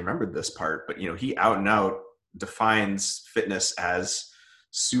that I actually remembered this part, but, he out and out defines fitness as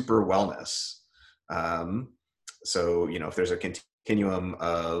super wellness. So, if there's a continuum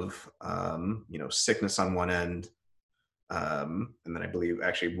of, sickness on one end, and then I believe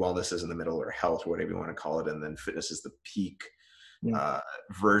actually wellness is in the middle, or health, or whatever you want to call it. And then fitness is the peak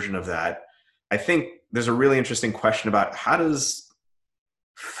version of that. I think there's a really interesting question about how does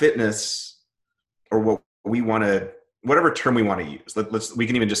fitness, or what we want to, whatever term we want to use, we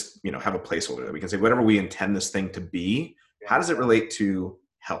can even just, have a placeholder that we can say whatever we intend this thing to be. How does it relate to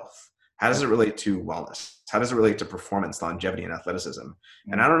health? How does it relate to wellness? How does it relate to performance, longevity, and athleticism?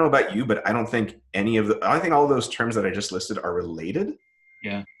 And I don't know about you, but I don't think I think all of those terms that I just listed are related.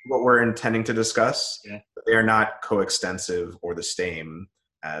 Yeah. What we're intending to discuss. Yeah. But they are not coextensive or the same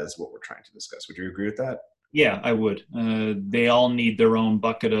as what we're trying to discuss. Would you agree with that? Yeah, I would. They all need their own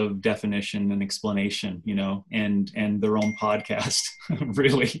bucket of definition and explanation, and their own podcast,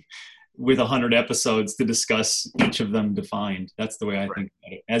 really, with 100 episodes to discuss each of them defined. That's the way I think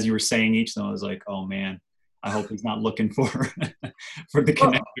about it. As you were saying each of them, I was like, oh man, I hope he's not looking for the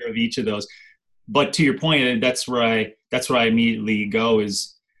connector of each of those. But to your point, and that's where I immediately go,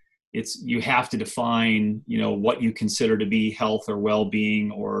 is you have to define, what you consider to be health or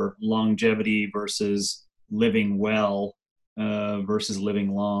well-being or longevity versus living well versus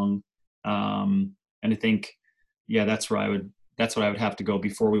living long. And I think, that's where I would have to go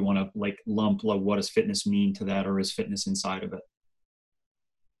before we want to like lump what does fitness mean to that, or is fitness inside of it?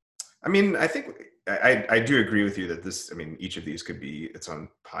 I mean, I think I do agree with you that this, I mean, each of these could be its own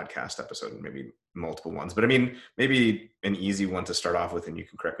podcast episode and maybe multiple ones, but I mean, maybe an easy one to start off with, and you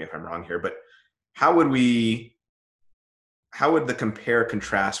can correct me if I'm wrong here, but how would we, how would the compare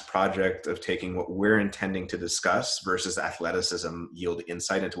contrast project of taking what we're intending to discuss versus athleticism yield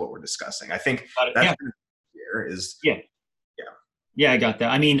insight into what we're discussing? I think that's Yeah. here is, Yeah. yeah. Yeah, I got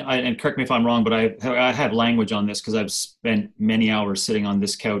that. I mean, and correct me if I'm wrong, but I have language on this because I've spent many hours sitting on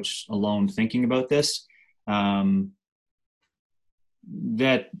this couch alone thinking about this. Um,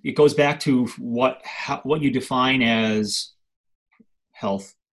 that it goes back to what you define as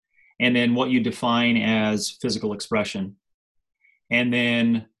health, and then what you define as physical expression, and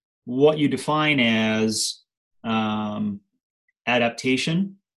then what you define as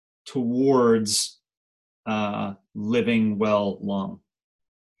adaptation towards living well long.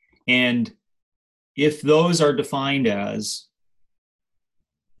 And if those are defined as,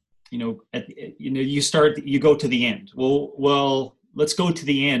 you go to the end. Well, let's go to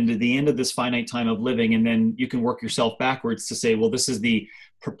the end of this finite time of living, and then you can work yourself backwards to say, well, this is the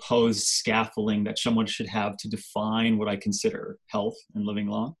proposed scaffolding that someone should have to define what I consider health and living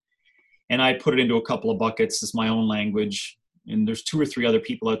long. And I put it into a couple of buckets. It's my own language. And there's 2 or 3 other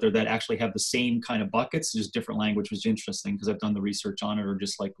people out there that actually have the same kind of buckets, just different language, which is interesting because I've done the research on it or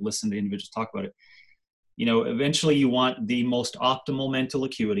just like listen to individuals talk about it. Eventually you want the most optimal mental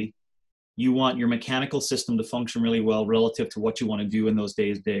acuity. You want your mechanical system to function really well relative to what you want to do in those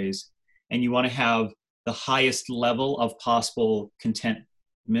days. And you want to have the highest level of possible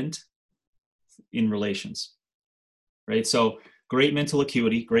contentment in relations, right? So great mental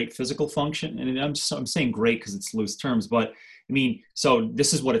acuity, great physical function. And I'm saying great because it's loose terms, but I mean, so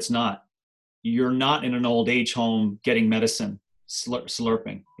this is what it's not. You're not in an old age home getting medicine,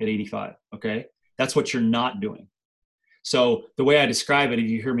 slurping at 85, okay? That's what you're not doing. So the way I describe it, if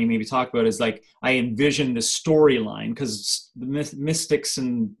you hear me maybe talk about it, is like I envision the storyline, because the mystics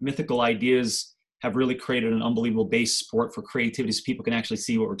and mythical ideas have really created an unbelievable base support for creativity so people can actually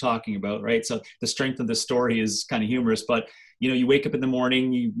see what we're talking about, right? So the strength of the story is kind of humorous, but you wake up in the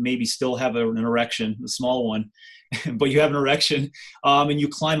morning, you maybe still have an erection, a small one, but you have an erection, and you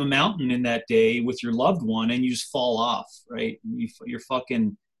climb a mountain in that day with your loved one and you just fall off, right? You're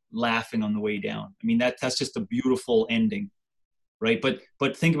fucking laughing on the way down. I mean, that's just a beautiful ending, right?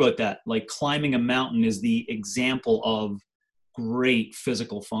 But think about that. Like climbing a mountain is the example of great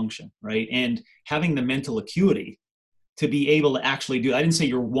physical function, right? And having the mental acuity to be able to actually do, I didn't say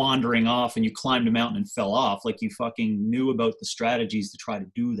you're wandering off and you climbed a mountain and fell off, like you fucking knew about the strategies to try to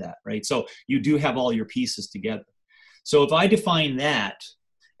do that, right? So you do have all your pieces together. So if I define that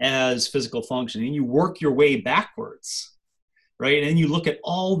as physical function and you work your way backwards, right? And you look at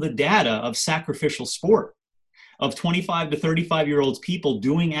all the data of sacrificial sport, of 25 to 35-year-olds people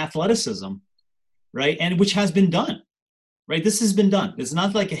doing athleticism, right? And which has been done, right? This has been done. It's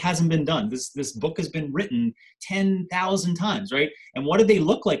not like it hasn't been done. This book has been written 10,000 times, right? And what do they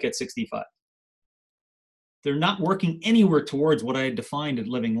look like at 65? They're not working anywhere towards what I had defined as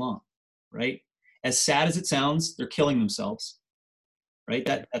living long, right? As sad as it sounds, they're killing themselves, right?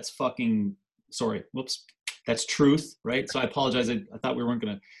 That's fucking, sorry, whoops. That's truth, right? So I apologize. I thought we weren't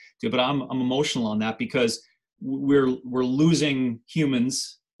going to do it, but I'm emotional on that because we're losing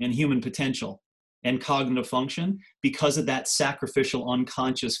humans and human potential and cognitive function because of that sacrificial,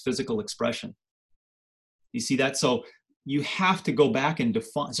 unconscious physical expression. You see that? So you have to go back and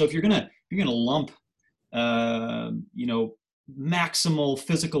define. So if you're gonna lump, maximal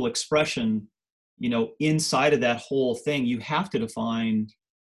physical expression, inside of that whole thing, you have to define.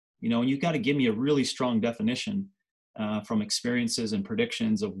 And you've got to give me a really strong definition from experiences and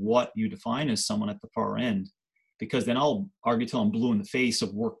predictions of what you define as someone at the far end, because then I'll argue till I'm blue in the face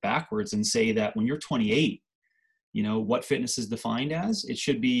of work backwards and say that when you're 28, what fitness is defined as, it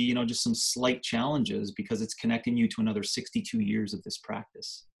should be, just some slight challenges because it's connecting you to another 62 years of this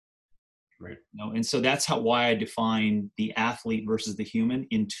practice. Right. And so that's why I define the athlete versus the human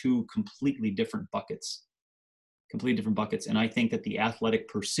in 2 completely different buckets. And I think that the athletic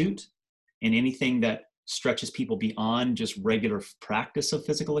pursuit and anything that stretches people beyond just regular practice of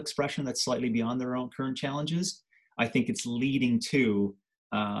physical expression, that's slightly beyond their own current challenges, I think it's leading to,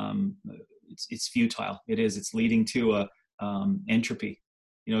 it's futile. It's leading to entropy.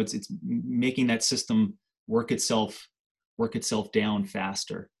 It's making that system work itself down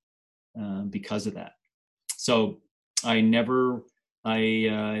faster because of that. So I never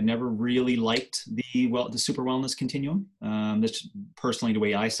really liked the super wellness continuum. That's personally the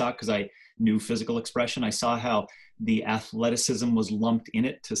way I saw it, because I knew physical expression. I saw how the athleticism was lumped in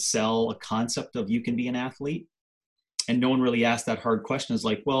it to sell a concept of you can be an athlete. And no one really asked that hard question, is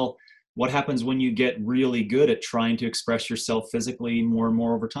like, well, what happens when you get really good at trying to express yourself physically more and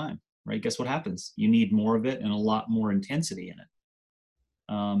more over time, right? Guess what happens? You need more of it and a lot more intensity in it.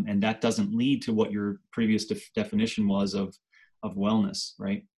 And that doesn't lead to what your previous definition was of wellness,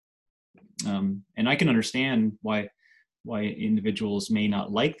 right? And I can understand why individuals may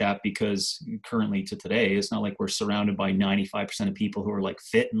not like that, because currently to today, it's not like we're surrounded by 95% of people who are like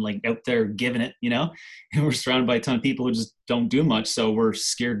fit and like out there giving it, and we're surrounded by a ton of people who just don't do much. So we're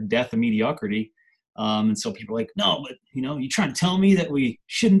scared to death of mediocrity. And so people are like, no, but you trying to tell me that we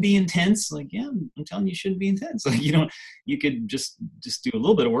shouldn't be intense? Like, yeah, I'm telling you shouldn't be intense. Like, you could just do a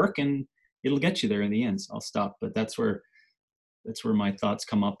little bit of work and it'll get you there in the end. So I'll stop. But that's where my thoughts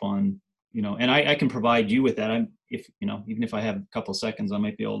come up on, and I can provide you with that. Even if I have a couple of seconds, I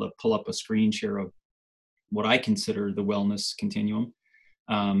might be able to pull up a screen share of what I consider the wellness continuum.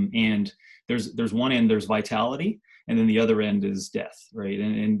 And there's one end, there's vitality, and then the other end is death, right?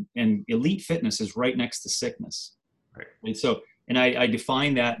 And elite fitness is right next to sickness, right? And so, and I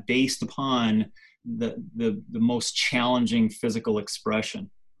define that based upon the most challenging physical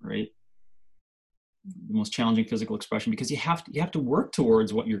expression, right? The most challenging physical expression, because you have to work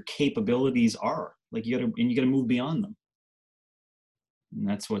towards what your capabilities are. Like you got to move beyond them, and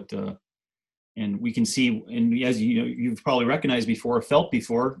that's what. And we can see, and as you've probably recognized before, or felt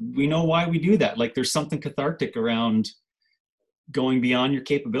before, we know why we do that. Like there's something cathartic around going beyond your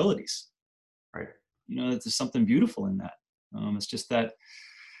capabilities. Right. There's something beautiful in that. It's just that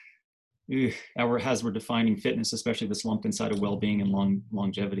as we're defining fitness, especially this lumped inside of well-being and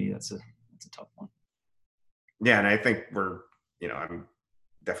longevity, that's a tough one. Yeah, and I think I'm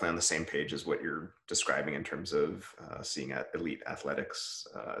definitely on the same page as what you're describing in terms of seeing elite athletics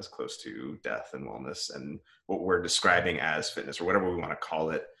as close to death and wellness, and what we're describing as fitness, or whatever we want to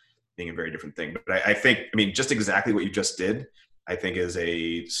call it, being a very different thing. But I think, just exactly what you just did, I think is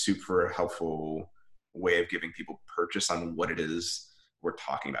a super helpful way of giving people purchase on what it is we're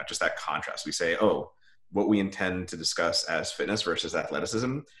talking about. Just that contrast. We say, what we intend to discuss as fitness versus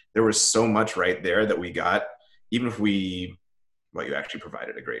athleticism. There was so much right there that we got, even if you actually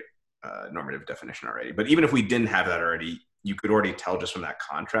provided a great normative definition already. But even if we didn't have that already, you could already tell just from that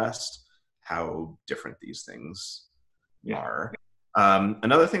contrast how different these things are.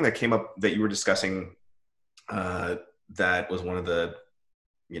 Another thing that came up that you were discussing that was one of the,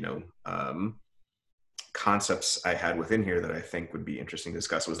 concepts I had within here that I think would be interesting to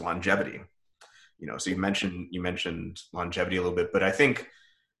discuss was longevity. So you mentioned longevity a little bit, but I think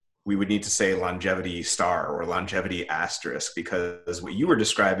we would need to say longevity star or longevity asterisk, because what you were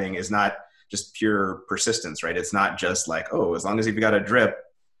describing is not just pure persistence, right? It's not just like, as long as you've got a drip,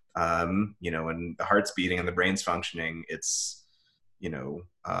 and the heart's beating and the brain's functioning, it's,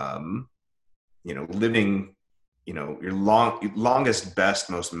 living, your longest,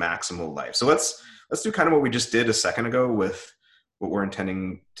 best, most maximal life. So let's do kind of what we just did a second ago with what we're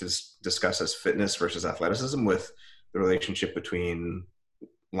intending to discuss as fitness versus athleticism, with the relationship between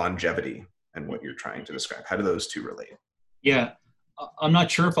longevity and what you're trying to describe. How do those two relate? Yeah, I'm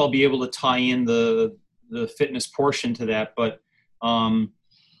not sure if I'll be able to tie in the fitness portion to that, but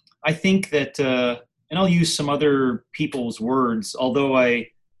I think that, and I'll use some other people's words, although I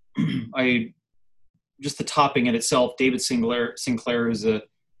just the topping in itself, David Sinclair is a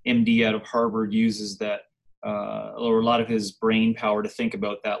MD out of Harvard, uses that, or a lot of his brain power to think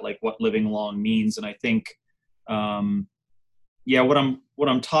about that, like what living long means. And I think, what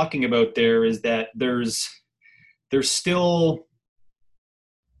I'm talking about there is that there's still,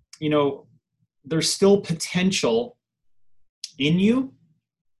 there's still potential in you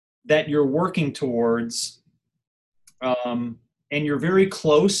that you're working towards, and you're very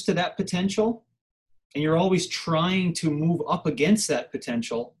close to that potential, and you're always trying to move up against that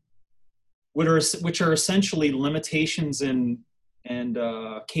potential, which are essentially limitations and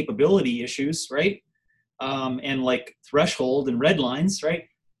capability issues, right? And like threshold and red lines, right?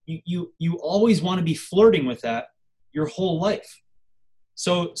 You always want to be flirting with that your whole life.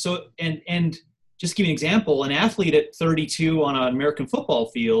 So and just give you an example, an athlete at 32 on an American football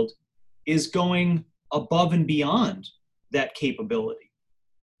field is going above and beyond that capability.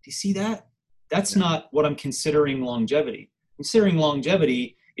 Do you see that? That's not what I'm considering longevity. Considering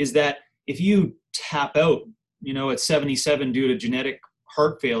longevity is that if you tap out, at 77 due to genetic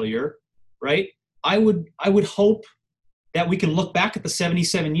heart failure, right? I would hope that we can look back at the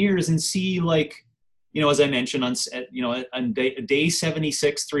 77 years and see, like, as I mentioned, on day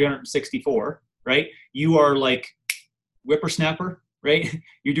 76, 364, right? You are like whippersnapper, right?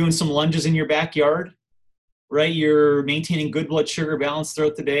 You're doing some lunges in your backyard, right? You're maintaining good blood sugar balance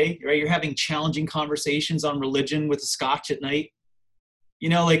throughout the day, right? You're having challenging conversations on religion with a scotch at night.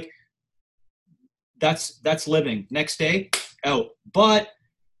 That's living. Next day, out. But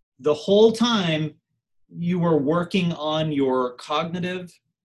the whole time you were working on your cognitive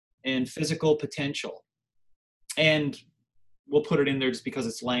and physical potential. And we'll put it in there just because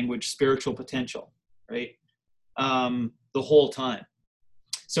it's language, spiritual potential, right? The whole time.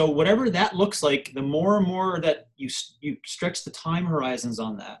 So whatever that looks like, the more and more that you stretch the time horizons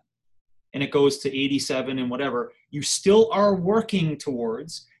on that, and it goes to 87 and whatever, you still are working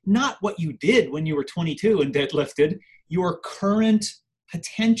towards not what you did when you were 22 and deadlifted, your current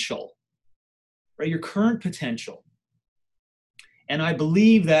potential, right? Your current potential. And I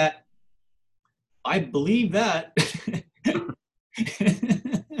believe that I know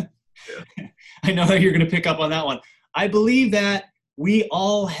that you're going to pick up on that one. I believe that we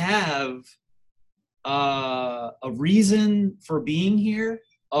all have a reason for being here,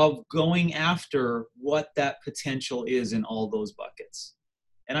 of going after what that potential is in all those buckets.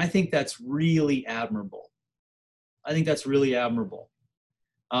 And I think that's really admirable.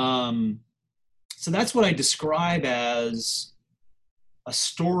 So that's what I describe as a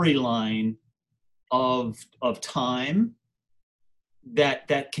storyline of time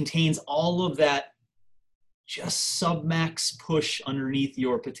that contains all of that just submax push underneath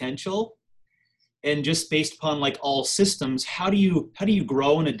your potential. And just based upon like all systems, how do you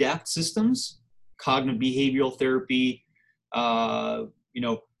grow and adapt systems? Cognitive behavioral therapy,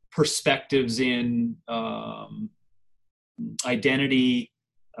 perspectives in identity,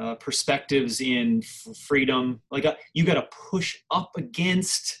 perspectives in freedom. Like you got to push up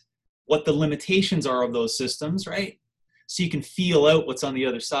against what the limitations are of those systems, right? So you can feel out what's on the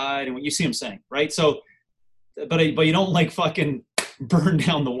other side, and what you see them saying, right? So, but you don't like fucking burn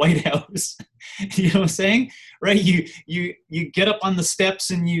down the White House. You know what I'm saying? Right? You get up on the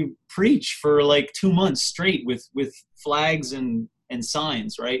steps and you preach for like 2 months straight with flags and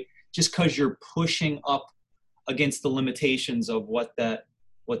signs, right? Just because you're pushing up against the limitations of what that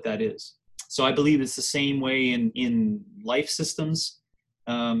is. So I believe it's the same way in life systems,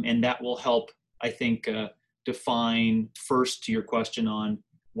 and that will help, I think, define first to your question on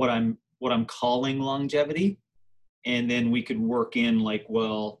what I'm calling longevity. And then we could work in like,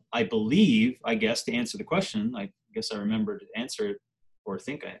 well, I believe, I guess, to answer the question, I guess I remember to answer it, or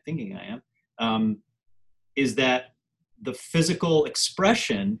thinking I am, is that the physical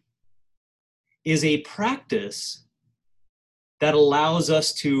expression is a practice that allows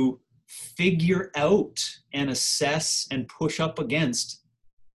us to figure out and assess and push up against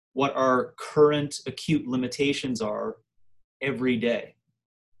what our current acute limitations are every day.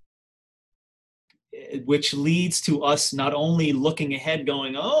 Which leads to us not only looking ahead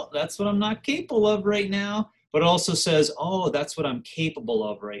going, oh, that's what I'm not capable of right now, but also says, oh, that's what I'm capable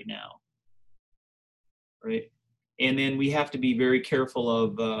of right now, right? And then we have to be very careful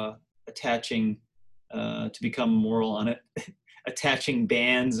of attaching, to become moral on it, attaching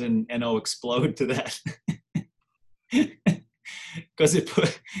bands and explode to that. Because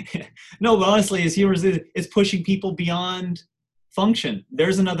no, but honestly, as humorous, it's pushing people beyond function.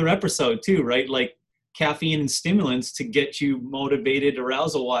 There's another episode too, right? Like caffeine and stimulants to get you motivated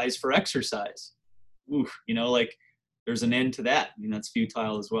arousal wise for exercise. Oof, like there's an end to that. I mean, that's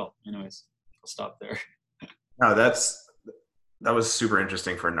futile as well. Anyways, I'll stop there. No, that was super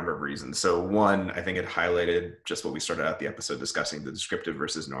interesting for a number of reasons. So one, I think it highlighted just what we started out the episode discussing, the descriptive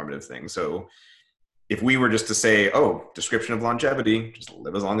versus normative thing. So if we were just to say, oh, description of longevity, just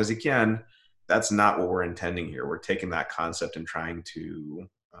live as long as you can, that's not what we're intending here. We're taking that concept and trying to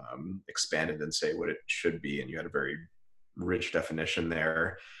expand it and say what it should be. And you had a very rich definition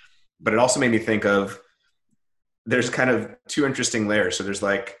there. But it also made me think of, there's kind of two interesting layers. So there's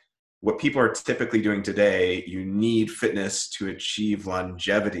like what people are typically doing today. You need fitness to achieve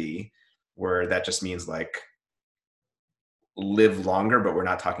longevity, where that just means like live longer, but we're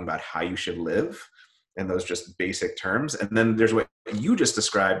not talking about how you should live. And those just basic terms. And then there's what you just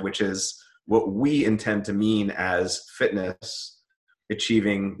described, which is what we intend to mean as fitness,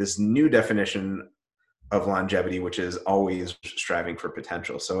 achieving this new definition of longevity, which is always striving for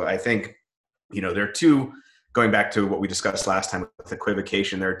potential. So I think, there are two, going back to what we discussed last time with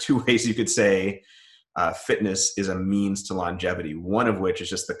equivocation, there are two ways you could say fitness is a means to longevity. One of which is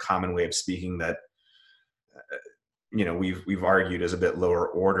just the common way of speaking that, we've argued is a bit lower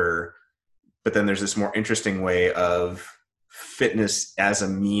order. But then there's this more interesting way of fitness as a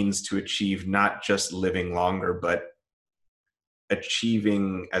means to achieve not just living longer, but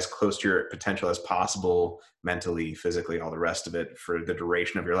achieving as close to your potential as possible, mentally, physically, all the rest of it, for the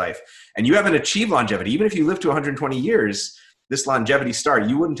duration of your life. And you haven't achieved longevity. Even if you live to 120 years, this longevity star,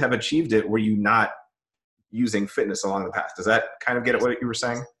 you wouldn't have achieved it were you not using fitness along the path. Does that kind of get at what you were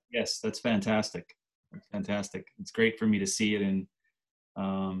saying? Yes, that's fantastic. That's fantastic. It's great for me to see it in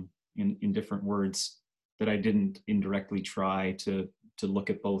different words that I didn't indirectly try to look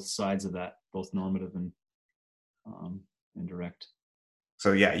at both sides of that, both normative and direct.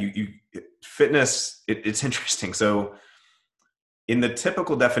 So yeah, fitness, it's interesting. So in the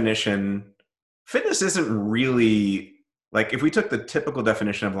typical definition, fitness isn't really like, if we took the typical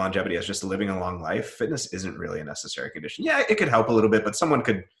definition of longevity as just living a long life, fitness isn't really a necessary condition. Yeah, it could help a little bit, but someone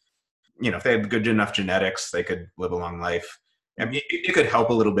could, if they had good enough genetics, they could live a long life. I mean, it could help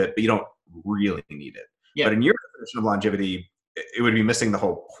a little bit, but you don't really need it. Yeah. But in your definition of longevity, it would be missing the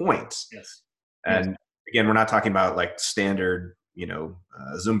whole point. Yes. And again, we're not talking about like standard,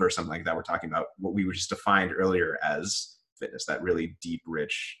 Zumba or something like that. We're talking about what we were just defined earlier as fitness, that really deep,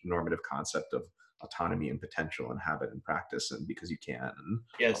 rich, normative concept of autonomy and potential and habit and practice, and because you can. And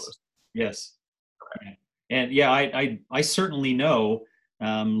yes. Okay. And yeah, I certainly know,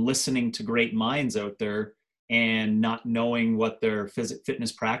 listening to great minds out there and not knowing what their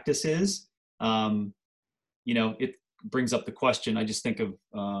fitness practice is, it brings up the question. I just think of,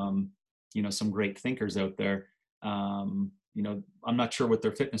 some great thinkers out there. I'm not sure what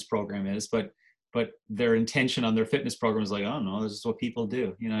their fitness program is, but their intention on their fitness program is like, oh no, this is what people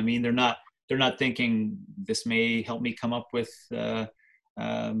do. I mean, they're not thinking this may help me come up with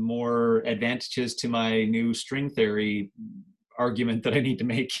more advantages to my new string theory argument that I need to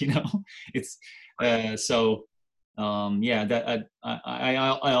make. It's that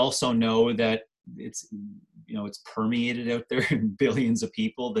I also know that it's it's permeated out there in billions of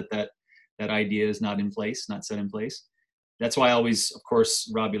people that idea is not set in place. That's why I always, of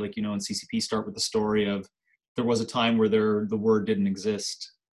course, Robbie, like in CCP, start with the story of there was a time where the word didn't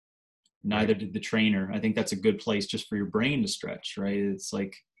exist. Neither did the trainer. I think that's a good place just for your brain to stretch, right? It's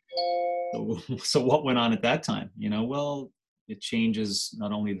like, so what went on at that time? Well, it changes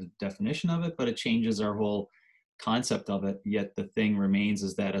not only the definition of it, but it changes our whole concept of it. Yet the thing remains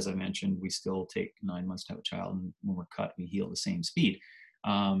is that, as I mentioned, we still take 9 months to have a child, and when we're cut, we heal the same speed.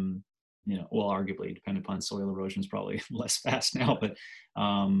 Well, arguably, depending upon soil erosion, is probably less fast now, but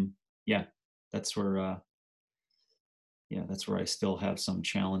that's where I still have some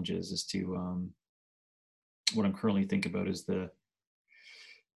challenges as to what I'm currently thinking about is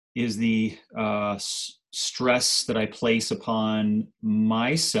the stress that I place upon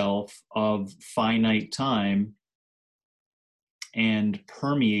myself of finite time and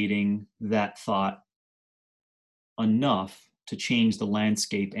permeating that thought enough to change the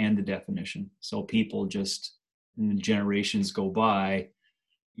landscape and the definition. So people just, in the generations go by,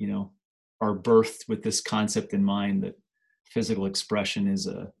 are birthed with this concept in mind that physical expression is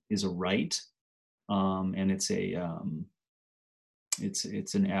a right, and it's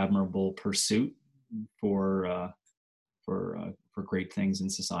an admirable pursuit for great things in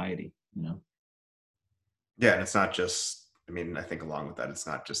society. Yeah, and it's not just. I mean, I think along with that, it's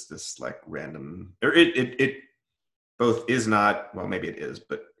not just this like random, or it both is not, well, maybe it is,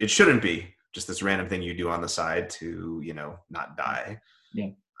 but it shouldn't be just this random thing you do on the side to, not die. Yeah.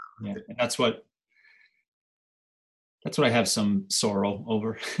 That's what I have some sorrow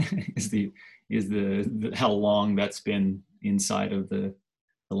over is the how long that's been inside of the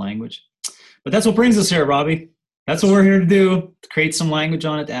language. But that's what brings us here, Robbie. That's what we're here to do, to create some language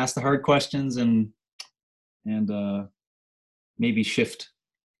on it, to ask the hard questions and maybe shift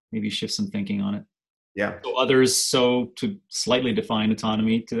some thinking on it. Yeah. So to slightly define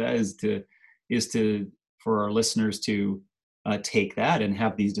autonomy to that is to for our listeners to take that and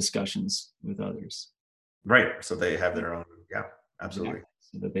have these discussions with others. Right. So they have their own. Yeah, absolutely. Yeah,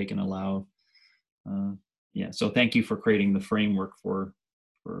 so that they can allow. So thank you for creating the framework for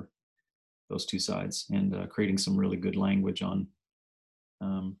those two sides and creating some really good language on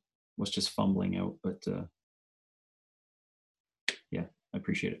what's just fumbling out. But I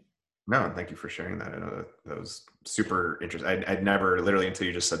appreciate it. No, thank you for sharing that. I know that was super interesting. I'd never, literally until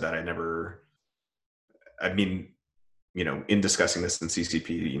you just said that, in discussing this in CCP,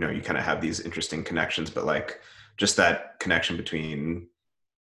 you kind of have these interesting connections, but like just that connection between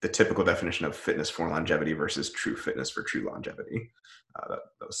the typical definition of fitness for longevity versus true fitness for true longevity. That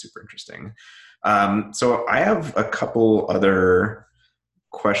was super interesting. So I have a couple other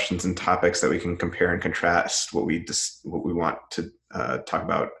questions and topics that we can compare and contrast what we want to talk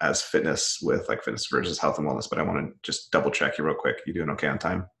about as fitness with like fitness versus health and wellness. But I want to just double check you real quick. You doing okay on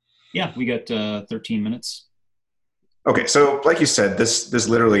time? Yeah, we got 13 minutes. Okay, so like you said, this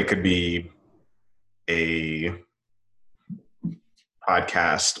literally could be a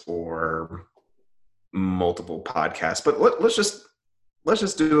podcast or multiple podcasts, but let's just let's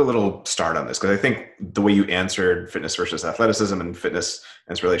just do a little start on this, because I think the way you answered fitness versus athleticism and fitness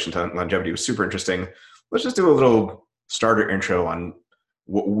and its relation to longevity was super interesting. Let's just do a little starter intro on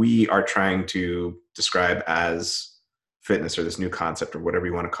what we are trying to describe as fitness, or this new concept, or whatever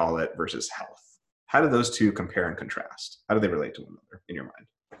you want to call it, versus health. How do those two compare and contrast? How do they relate to one another in your mind?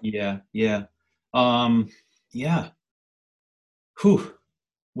 Yeah, yeah. Um, yeah. Whew.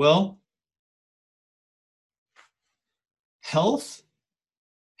 Well, health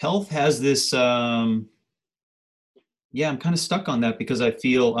health has this yeah, I'm kind of stuck on that because I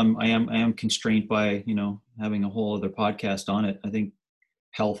feel I am constrained by, having a whole other podcast on it. I think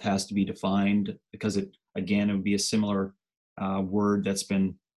health has to be defined because it would be a similar word that's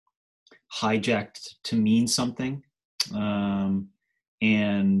been hijacked to mean something. Um,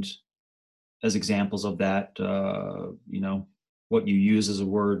 and as examples of that, what you use as a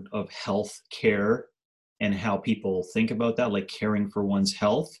word of health care and how people think about that, like caring for one's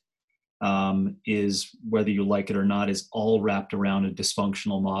health, is, whether you like it or not, is all wrapped around a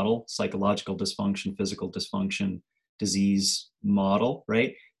dysfunctional model, psychological dysfunction, physical dysfunction, disease model,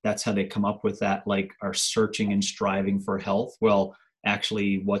 right? That's how they come up with that, like, are searching and striving for health. Well,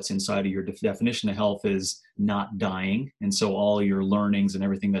 actually, what's inside of your definition of health is not dying. And so all your learnings and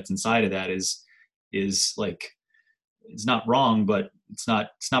everything that's inside of that is like, it's not wrong, but it's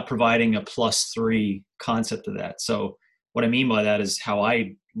not providing a +3 concept of that. So what I mean by that is, how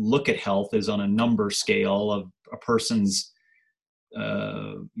I look at health is on a number scale of a person's,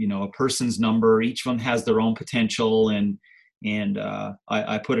 a person's number. Each of them has their own potential, and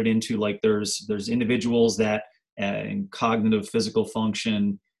I put it into, like, there's individuals that in cognitive, physical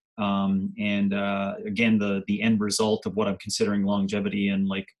function, and again, the end result of what I'm considering longevity and,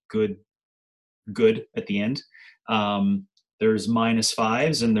 like, good at the end. Um, there's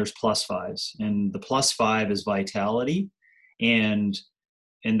 -5s and there's +5s, and the +5 is vitality, and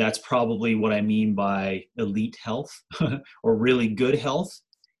and that's probably what I mean by elite health or really good health,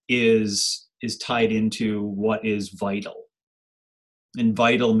 is tied into what is vital. And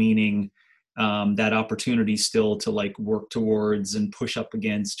vital meaning, that opportunity still to, like, work towards and push up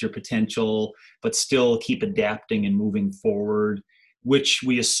against your potential, but still keep adapting and moving forward, which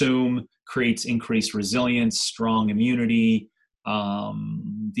we assume creates increased resilience, strong immunity,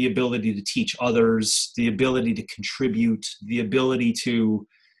 the ability to teach others, the ability to contribute, the ability to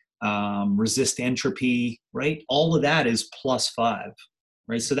resist entropy, right? All of that is +5,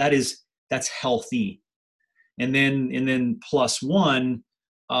 right? So that's healthy. And then +1,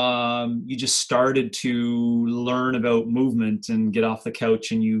 you just started to learn about movement and get off the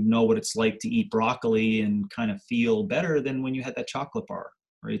couch, and you know what it's like to eat broccoli and kind of feel better than when you had that chocolate bar,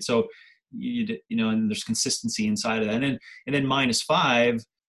 right? So and there's consistency inside of that. And then -5,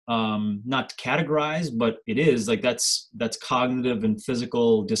 not to categorize, but it is like, that's cognitive and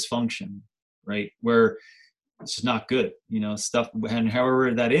physical dysfunction, right? Where it's just not good, stuff. And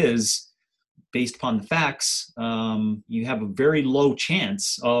however that is, based upon the facts, you have a very low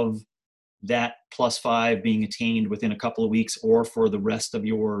chance of that +5 being attained within a couple of weeks or for the rest of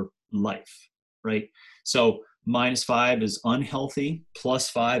your life, right? So -5 is unhealthy,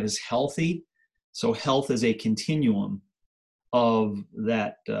 +5 is healthy. So health is a continuum of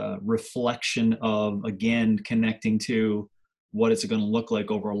that reflection of, again, connecting to what it's going to look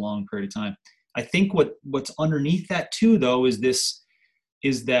like over a long period of time. I think what's underneath that too, though, is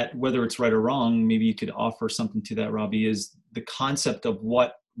that, whether it's right or wrong, maybe you could offer something to that, Robbie, is the concept of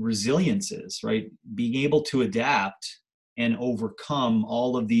what resilience is, right? Being able to adapt and overcome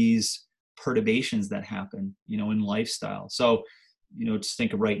all of these perturbations that happen, in lifestyle. So, just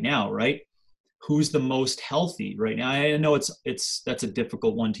think of right now, right? Who's the most healthy right now? I know that's a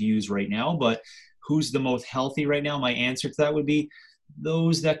difficult one to use right now, but who's the most healthy right now? My answer to that would be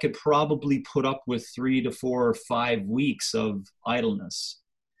those that could probably put up with 3 to 4 or 5 weeks of idleness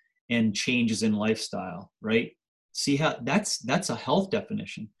and changes in lifestyle, right? See how that's a health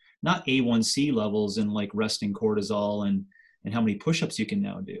definition, not A1C levels and, like, resting cortisol and how many push-ups you can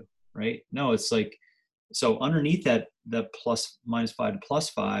now do, right? No, it's like, so underneath that plus -5 to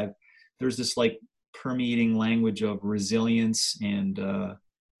 +5, there's this, like, permeating language of resilience and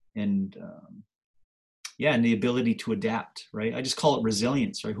yeah, and the ability to adapt, right? I just call it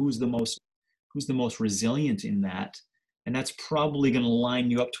resilience, right? Who's the most resilient in that? And that's probably going to line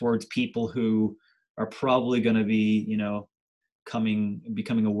you up towards people who are probably going to be,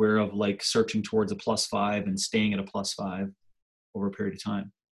 becoming aware of, like, searching towards a +5 and staying at a +5 over a period of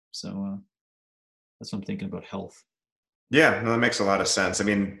time. So that's what I'm thinking about health. Yeah, no, that makes a lot of sense. I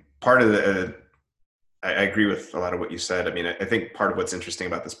mean, part of I agree with a lot of what you said. I mean, I think part of what's interesting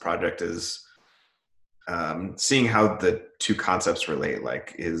about this project is seeing how the two concepts relate.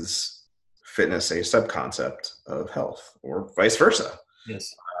 Like, is fitness a subconcept of health, or vice versa?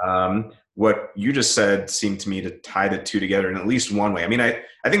 Yes. What you just said seemed to me to tie the two together in at least one way. I mean, I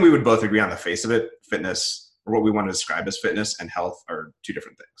think we would both agree on the face of it. Fitness, or what we want to describe as fitness, and health are two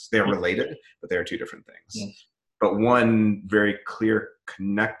different things. They are related, but they are two different things. Yes. But one very clear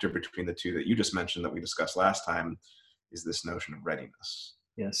connector between the two that you just mentioned that we discussed last time is this notion of readiness.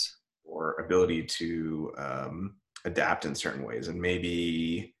 Yes. Or ability to adapt in certain ways. And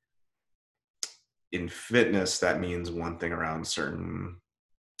maybe in fitness, that means one thing around certain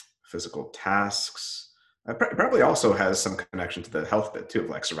physical tasks. It probably also has some connection to the health bit too, of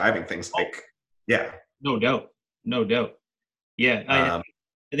like surviving things like, yeah. No doubt. No doubt. Yeah.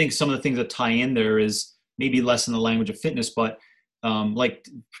 I think some of the things that tie in there is maybe less in the language of fitness, but like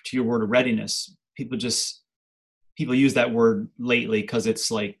to your word of readiness, people use that word lately because it's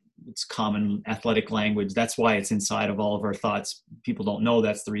common athletic language. That's why it's inside of all of our thoughts. People don't know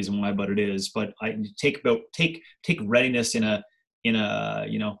that's the reason why, but it is. But I take readiness in a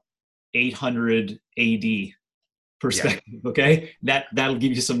 800 AD perspective. Yeah. Okay, that'll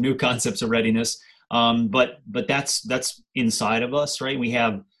give you some new concepts of readiness. But that's inside of us, right? We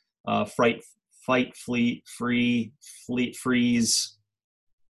have fight, fleet, freeze,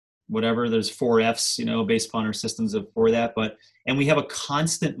 whatever. There's 4 F's, based upon our systems for that. And we have a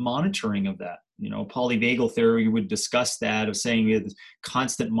constant monitoring of that. Polyvagal theory would discuss that, of saying we have this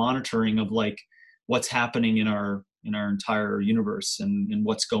constant monitoring of like what's happening in our entire universe and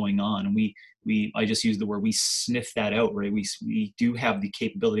what's going on. And I just use the word, we sniff that out, right? We do have the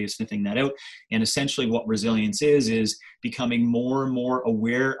capability of sniffing that out. And essentially what resilience is becoming more and more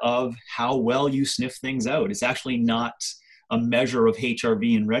aware of how well you sniff things out. It's actually not a measure of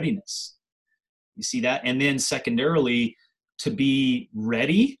HRV and readiness. You see that? And then secondarily, to be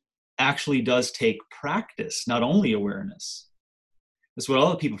ready actually does take practice, not only awareness. That's what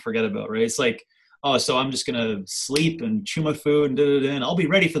other people forget about, right? It's like, oh, so I'm just going to sleep and chew my food and I'll be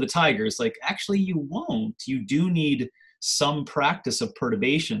ready for the tiger. It's like, actually, you won't. You do need some practice of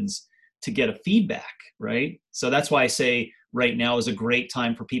perturbations to get a feedback, right? So that's why I say right now is a great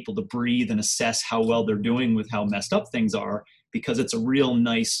time for people to breathe and assess how well they're doing with how messed up things are, because it's a real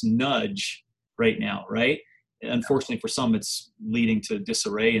nice nudge right now, right? Unfortunately, for some, it's leading to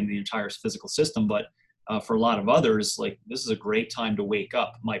disarray in the entire physical system. But for a lot of others, like, this is a great time to wake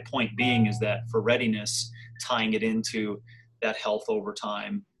up. My point being is that for readiness, tying it into that health over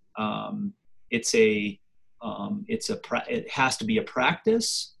time, it has to be a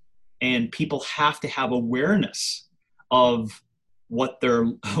practice, and people have to have awareness of what their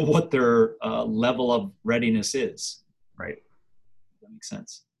level of readiness is. Right. That makes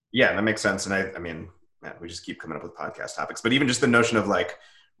sense. Yeah, that makes sense. And I mean, man, we just keep coming up with podcast topics, but even just the notion of like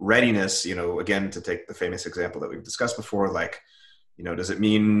readiness, again, to take the famous example that we've discussed before, like, does it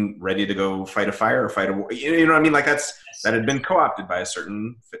mean ready to go fight a fire or fight a war? You know what I mean? Like that had been co-opted by a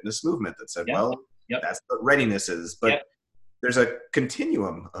certain fitness movement that said, that's what readiness is. But there's a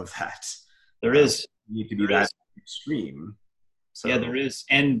continuum of that. There is. You need to be that extreme. So. Yeah, there is.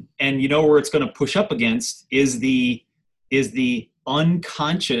 And where it's going to push up against is the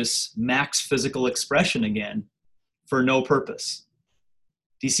unconscious max physical expression again for no purpose.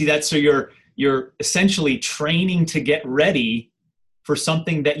 Do you see that? So you're essentially training to get ready for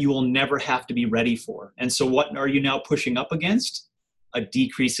something that you will never have to be ready for. And so what are you now pushing up against? A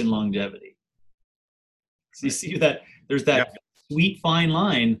decrease in longevity. So you see that there's that sweet fine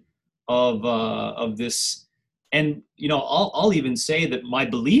line of this. And, I'll even say that my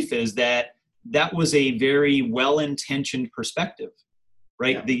belief is that was a very well-intentioned perspective,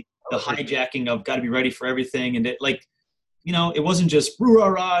 right? Yeah. The hijacking of got to be ready for everything. And it wasn't just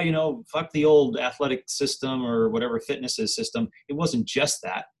rah, fuck the old athletic system or whatever fitness is system. It wasn't just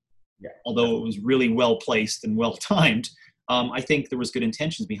that, although it was really well placed and well timed. I think there was good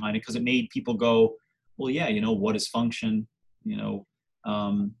intentions behind it because it made people go, well, yeah, what is function?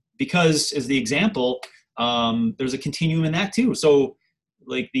 Because as the example, there's a continuum in that too. So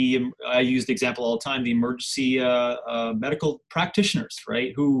like I use the example all the time, the emergency medical practitioners,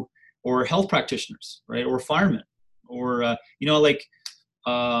 right? Or health practitioners, right? Or firemen. Or,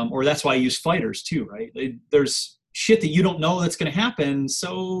 or that's why I use fighters too, right? There's shit that you don't know that's going to happen.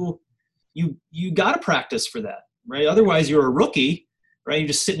 So you got to practice for that, right? Otherwise you're a rookie, right? You're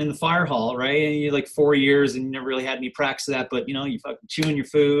just sitting in the fire hall, right? And you're like 4 years and you never really had any practice of that, but you fucking chewing your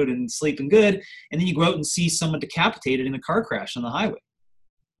food and sleeping good. And then you go out and see someone decapitated in a car crash on the highway,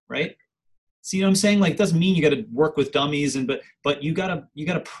 right? See what I'm saying? Like, it doesn't mean you got to work with dummies but you got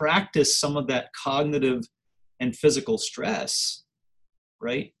to practice some of that cognitive and physical stress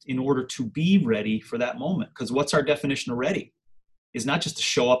right? In order to be ready for that moment. Because what's our definition of ready? Is not just to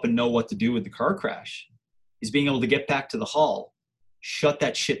show up and know what to do with the car crash, is being able to get back to the hull, shut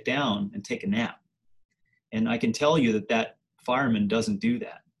that shit down and take a nap. And I can tell you that that fireman doesn't do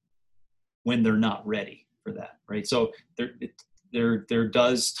that when they're not ready for that, right? So there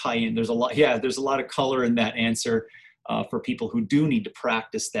does tie in. There's a lot of color in that answer for people who do need to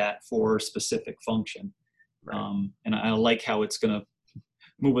practice that for a specific function. Right. And I like how it's going to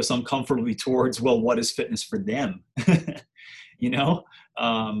move us uncomfortably towards, well, what is fitness for them?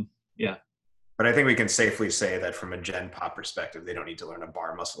 Yeah. But I think we can safely say that from a Gen Pop perspective, they don't need to learn a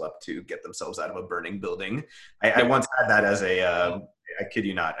bar muscle up to get themselves out of a burning building. I once had that as I kid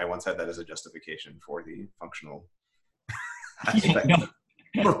you not, I once had that as a justification for the functional aspect.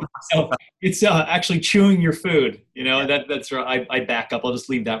 No, it's actually chewing your food. That's right. I back up. I'll just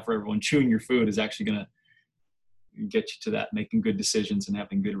leave that for everyone. Chewing your food is actually going to get you to that, making good decisions and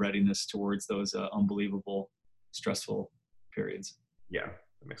having good readiness towards those unbelievable, stressful periods. Yeah,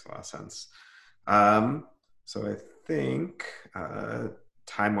 that makes a lot of sense. So I think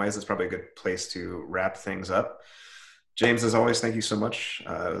time-wise, it's probably a good place to wrap things up. James, as always, thank you so much.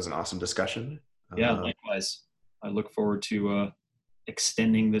 It was an awesome discussion. Yeah, likewise. I look forward to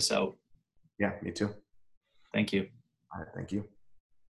extending this out. Yeah, me too. Thank you. All right, thank you.